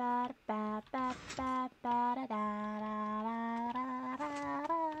ba ba ba ba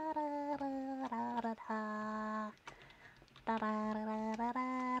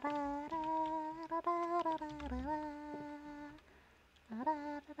da da da da da da da da. Da da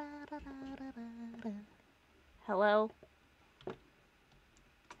da da da da da. Hello?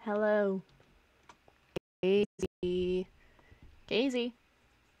 Hello? Daisy? Daisy?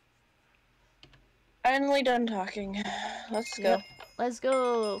 Finally done talking. Let's go. Yep. Let's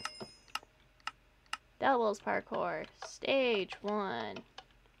go! Doubles parkour. Stage 1.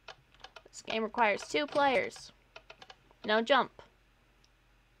 This game requires 2 players. No jump.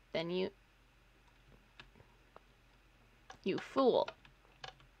 Then you fool.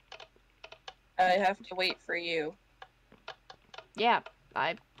 I have to wait for you. Yeah,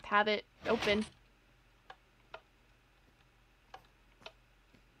 I have it open.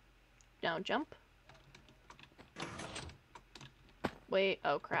 No jump. Wait,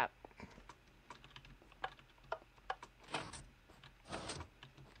 oh crap.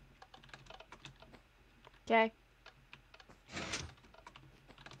 Okay.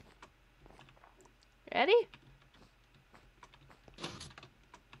 Ready?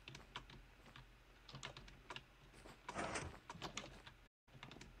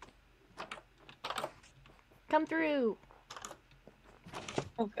 Come through.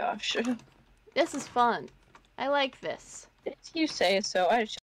 Oh gosh. This is fun. I like this. If you say so, I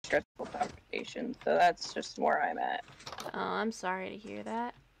just stressful conversation, so that's just where I'm at. Oh, I'm sorry to hear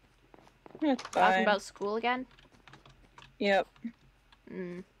that. It's Talking fine. about school again? Yep.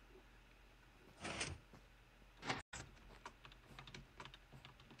 Mm.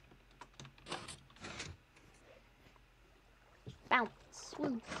 Bounce.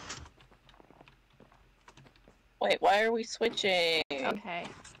 Woo. Wait, why are we switching? Okay.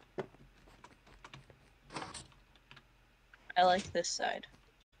 I like this side.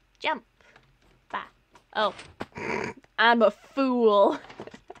 Jump. Bah. Oh. I'm a fool.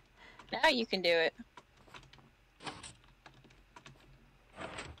 Now you can do it.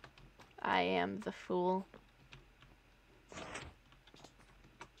 I am the fool.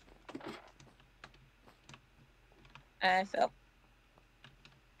 I fell.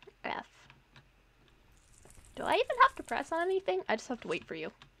 F. Do I even have to press on anything? I just have to wait for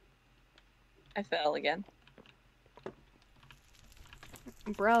you. I fell again.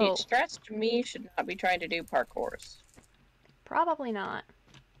 Bro. A stressed me should not be trying to do parkours. Probably not.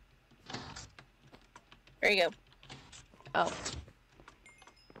 There you go. Oh.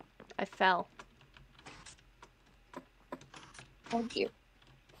 I fell. Thank you.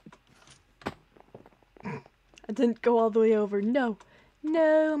 I didn't go all the way over. No.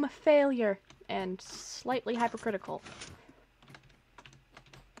 No, I'm a failure. And slightly hypercritical.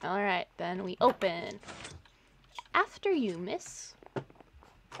 Alright, then we open. After you, miss.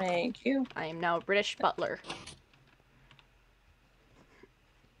 Thank you. I am now a British butler.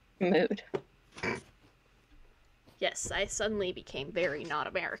 Mood. Yes, I suddenly became very not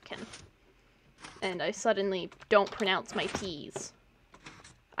American. And I suddenly don't pronounce my T's.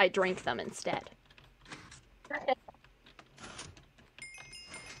 I drink them instead.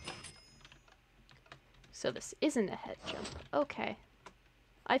 So this isn't a head jump. Okay.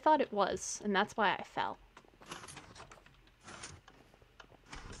 I thought it was, and that's why I fell.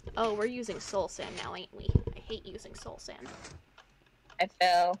 Oh, we're using soul sand now, ain't we? I hate using soul sand. I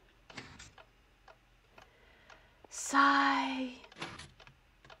fell. Sigh.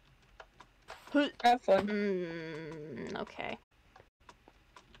 Have fun. Okay.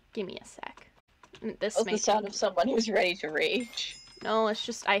 Give me a sec. This That's may the sound change. of someone who's ready to rage. No, it's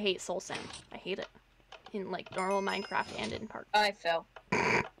just I hate soul sand. I hate it. In like normal Minecraft and in park. I fell.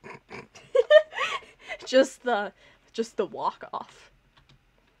 just the walk off.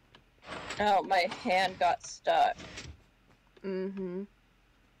 Oh, my hand got stuck. Mm-hmm.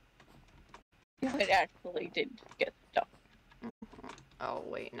 It actually did get stuck. Oh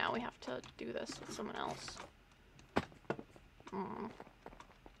wait, now we have to do this with someone else.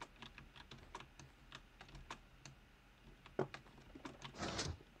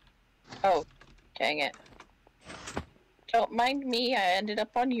 Oh, dang it. Don't mind me, I ended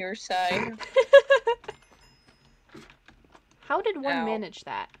up on your side. How did one Ow. manage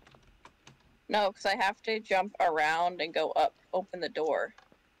that? No, because I have to jump around and go up, open the door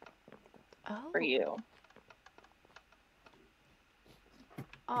Oh, for you.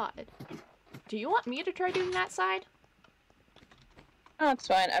 odd. Do you want me to try doing that side? Oh, it's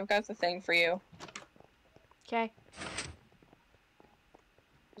fine. I've got the thing for you. Okay.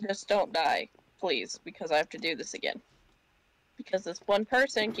 Just don't die, please, because I have to do this again. Because this one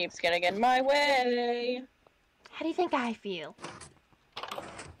person keeps getting in my way. How do you think I feel?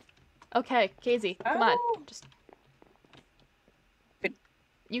 Okay, KZ, come on. Ow. Just...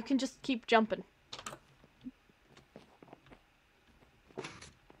 You can just keep jumping.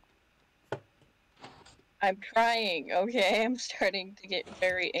 I'm trying, okay? I'm starting to get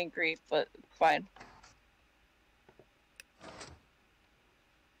very angry, but fine.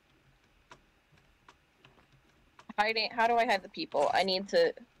 Hiding. How do I hide the people? I need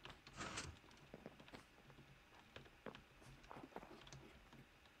to...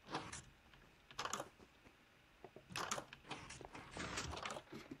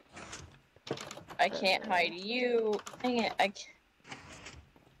 I can't hide you. Dang it,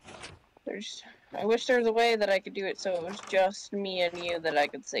 I wish there was a way that I could do it so it was just me and you that I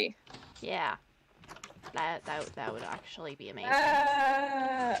could see. Yeah. That would actually be amazing.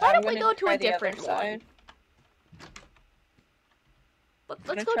 Why Why don't we go to a different one? Side.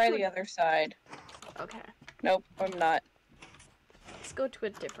 Let's go try to the other side. Okay. Nope, I'm not. Let's go to a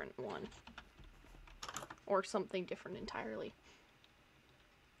different one. Or something different entirely.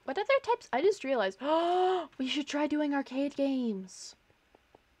 What other types? I just realized. Oh, we should try doing arcade games.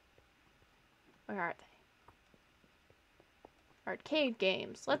 Where are they? Arcade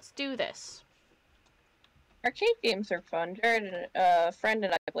games. Let's do this. Arcade games are fun. Jared and a friend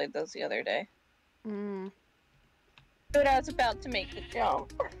and I played those the other day. But I was about to make the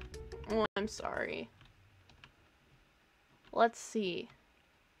jump. Oh, I'm sorry. Let's see.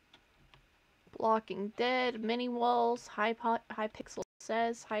 Blocking Dead, Mini Walls, HYPIXEL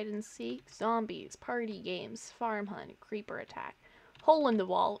Says, Hide and Seek, Zombies, Party Games, Farm Hunt, Creeper Attack, Hole in the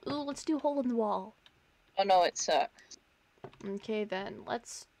Wall. Ooh, let's do Hole in the Wall. Oh no, it sucks. Okay then,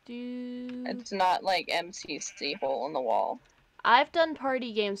 let's do... It's not like MCC Hole in the Wall. I've done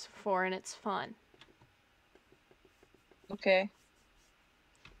party games before and it's fun. Okay.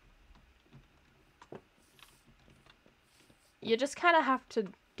 You just kind of have to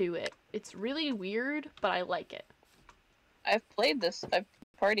do it. It's really weird, but I like it. I've played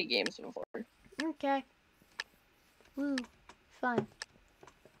party games before. Okay. Woo. Fun.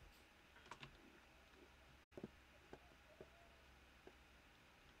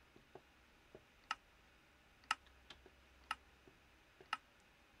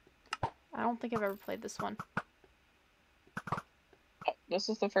 I don't think I've ever played this one. Oh, this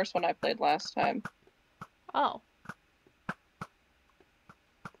is the first one I played last time. Oh.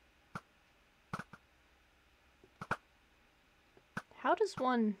 How does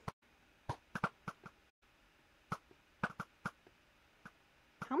one...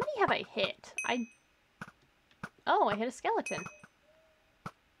 How many have I hit? Oh, I hit a skeleton.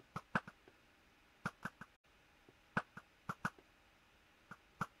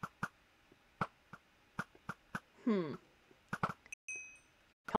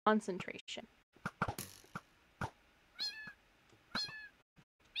 Concentration.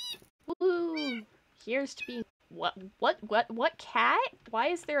 Woo! Here's to be... What cat? Why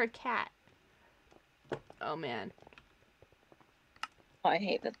is there a cat? Oh, man. Oh, I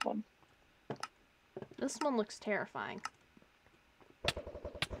hate this one. This one looks terrifying.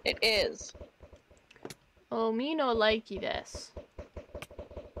 It is. Oh, me no likey this.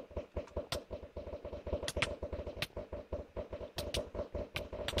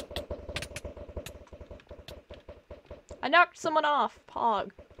 I knocked someone off.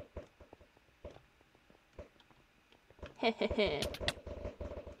 Pog. Hehehe.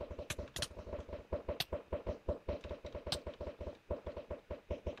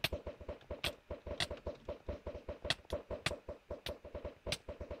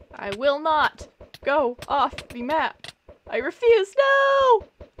 I will not go off the map. I refuse. No!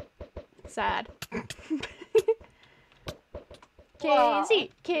 Sad.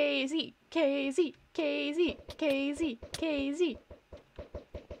 KZ, KZ, KZ, KZ, KZ, KZ.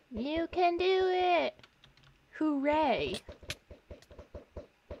 You can do it. Hooray.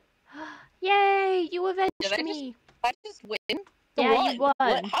 Yay, you avenged me. I just win? Yeah, you won.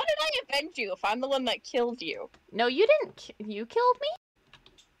 How did I avenge you if I'm the one that killed you? No, you didn't. You killed me?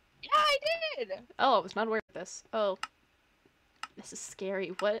 Yeah, I did. Oh, I was not aware of this. Oh. This is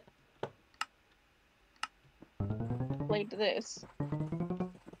scary. What? played this.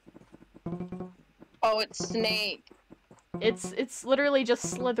 Oh, it's Snake. It's literally just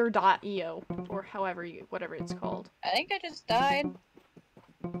slither.io, or whatever it's called. I think I just died.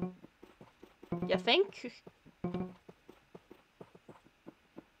 You think?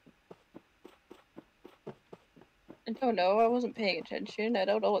 I don't know, I wasn't paying attention. I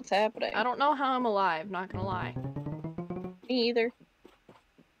don't know what's happening. I don't know how I'm alive, not gonna lie. Me either.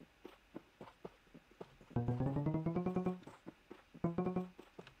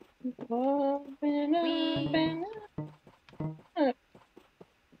 Oh,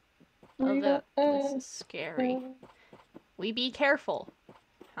 this is scary. We be careful.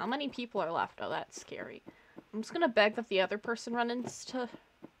 How many people are left? Oh, that's scary. I'm just gonna beg that the other person run into...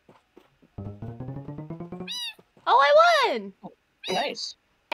 Oh, I won! Nice.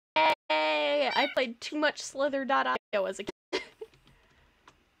 Hey, I played too much slither.io as a kid.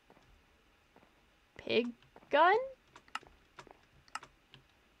 Pig gun?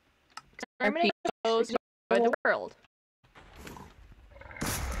 Exterminate those who destroy the world.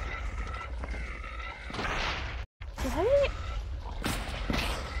 Did I...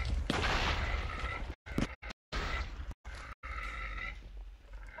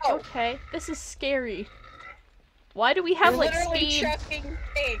 Okay, this is scary. Why do we have, like, literally speed? chucking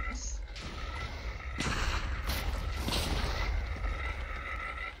pigs.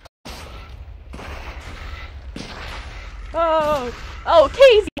 Oh! Oh,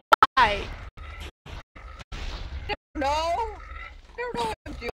 KZTOONZ! No! I don't know what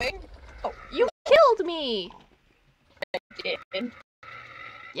I'm doing. Oh, You killed me! I did.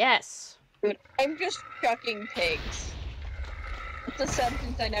 Yes. Dude, I'm just chucking pigs. It's a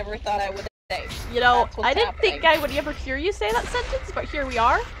sentence I never thought I would say. You know, That's what's I didn't think happening. I would ever hear you say that sentence, but here we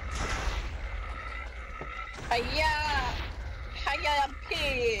are. Hiya! Hiya,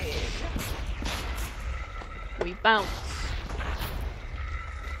 pig! We bounce.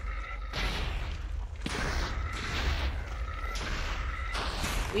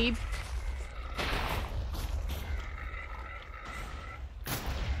 We...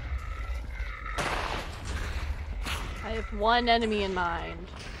 I have one enemy in mind.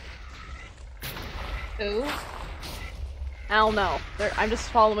 Who? I don't know. I'm just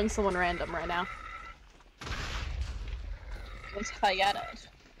following someone random right now. It was Hayata.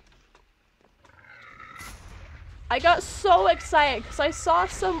 I got so excited because I saw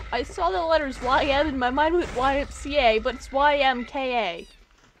the letters YM and my mind went YMCA, but it's YMKA.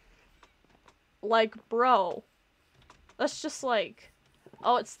 Like, bro. That's just like...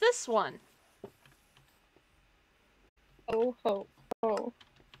 Oh, it's this one. Oh, ho, ho.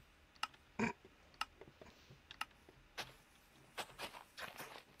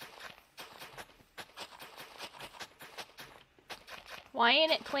 Why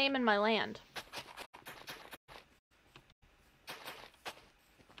ain't it claiming my land?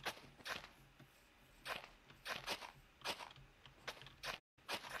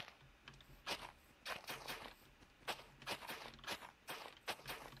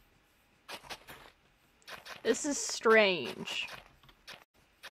 This is strange.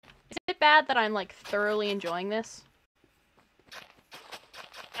 Is it bad that I'm, like, thoroughly enjoying this?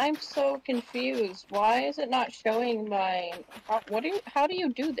 I'm so confused. Why is it not showing my... How do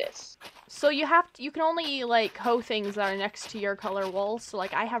you do this? So you can only, like, hoe things that are next to your color wool. So,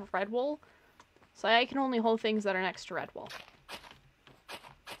 like, I have red wool. So I can only hoe things that are next to red wool.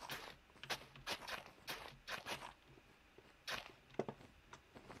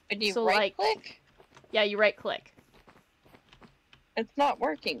 Did you So, right-click? like, yeah, you right-click. It's not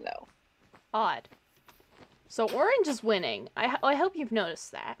working, though. Odd. So orange is winning. I hope you've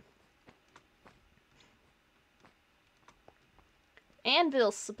noticed that.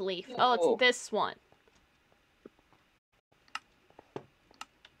 Anvil Spleef. Oh, it's this one.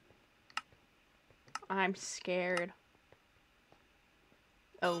 I'm scared.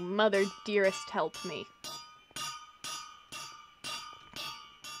 Oh, mother dearest, help me.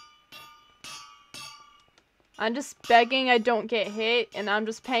 I'm just begging I don't get hit, and I'm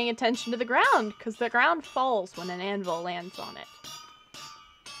just paying attention to the ground, because the ground falls when an anvil lands on it.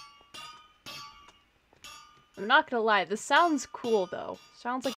 I'm not gonna lie, this sounds cool, though.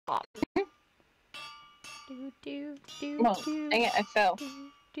 Sounds like pop. Do, do, do, Come on. do, Dang it, I fell. do,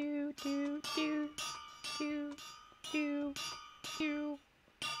 do, do, do, do, do.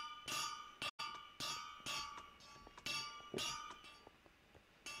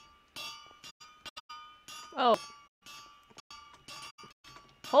 Oh.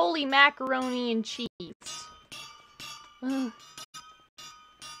 Holy macaroni and cheese. Ugh.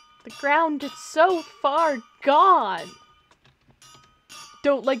 The ground is so far gone.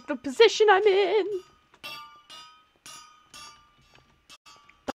 Don't like the position I'm in.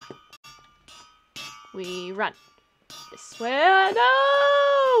 we run. This way.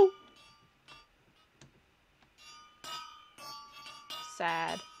 No!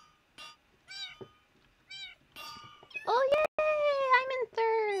 Sad. Oh, yay! I'm in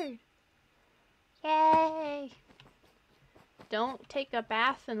 3rd. Yay. Don't take a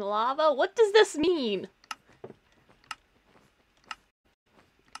bath in lava? What does this mean?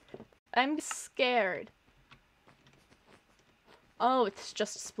 I'm scared. Oh, it's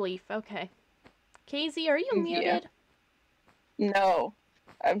just a spleef. Okay. KZ, are you muted? No.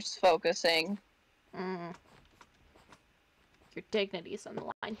 I'm just focusing. Your dignity's on the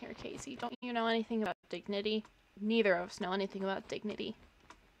line here, KZ. Don't you know anything about dignity? Neither of us know anything about dignity.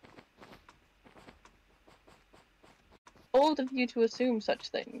 Bold of you to assume such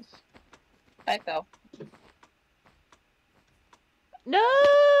things. Echo. No!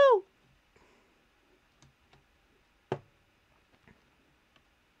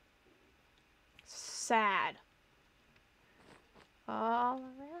 Sad. All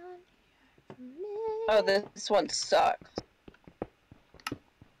around here for me. Oh, this one sucks.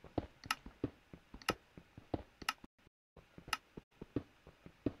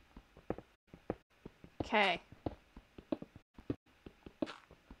 Okay.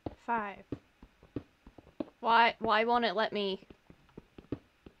 5. Why won't it let me?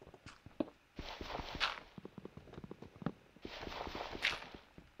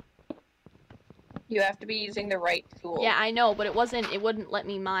 You have to be using the right tool. Yeah, I know, but it wouldn't let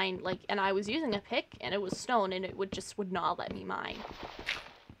me mine, like, and I was using a pick, and it was stone, and it would not let me mine.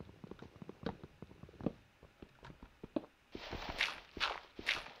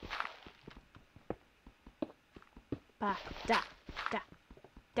 Ba, da, da,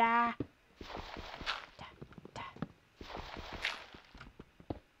 da, da, da.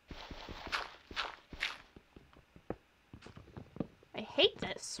 I hate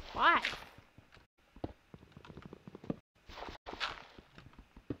this. Why?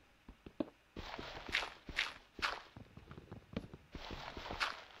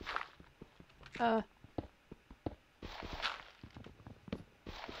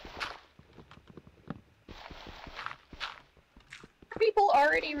 People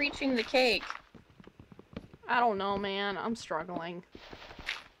already reaching the cake. I don't know, man. I'm struggling.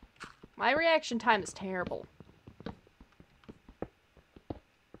 My reaction time is terrible.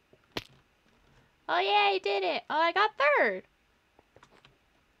 Oh, yeah, I did it. Oh, I got 3rd.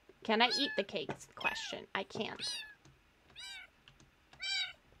 Can I eat the cake is the question. I can't.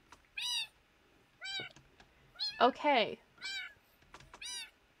 Okay.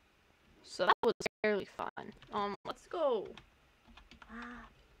 So that was fairly fun. Let's go.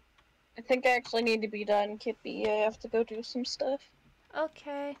 I think I actually need to be done, Kippy. I have to go do some stuff.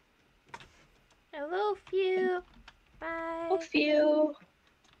 Okay. I love you. Bye. Love you.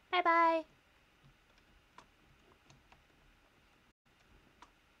 Bye-bye.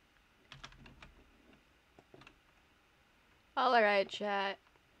 Alright, chat.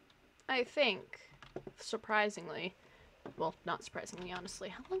 I think, surprisingly, well, not surprisingly, honestly,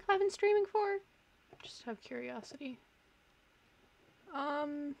 how long have I been streaming for? Just out of curiosity.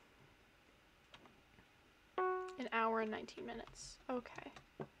 An hour and 19 minutes. Okay.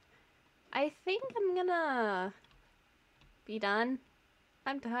 I think I'm gonna be done.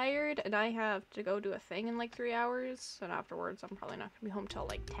 I'm tired, and I have to go do a thing in like 3 hours, and afterwards I'm probably not gonna be home till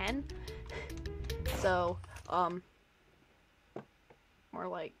like 10. So, more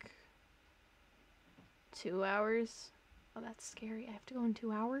like 2 hours. Oh, that's scary. I have to go in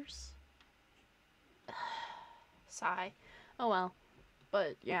 2 hours? Sigh. Oh well.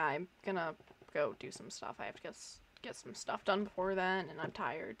 But yeah, I'm gonna go do some stuff. I have to get some stuff done before then, and I'm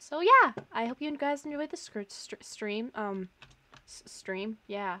tired. So yeah, I hope you guys enjoyed this stream. Stream.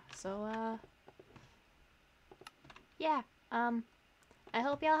 Yeah. So yeah. I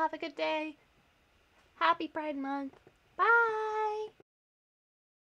hope y'all have a good day. Happy Pride Month. Bye.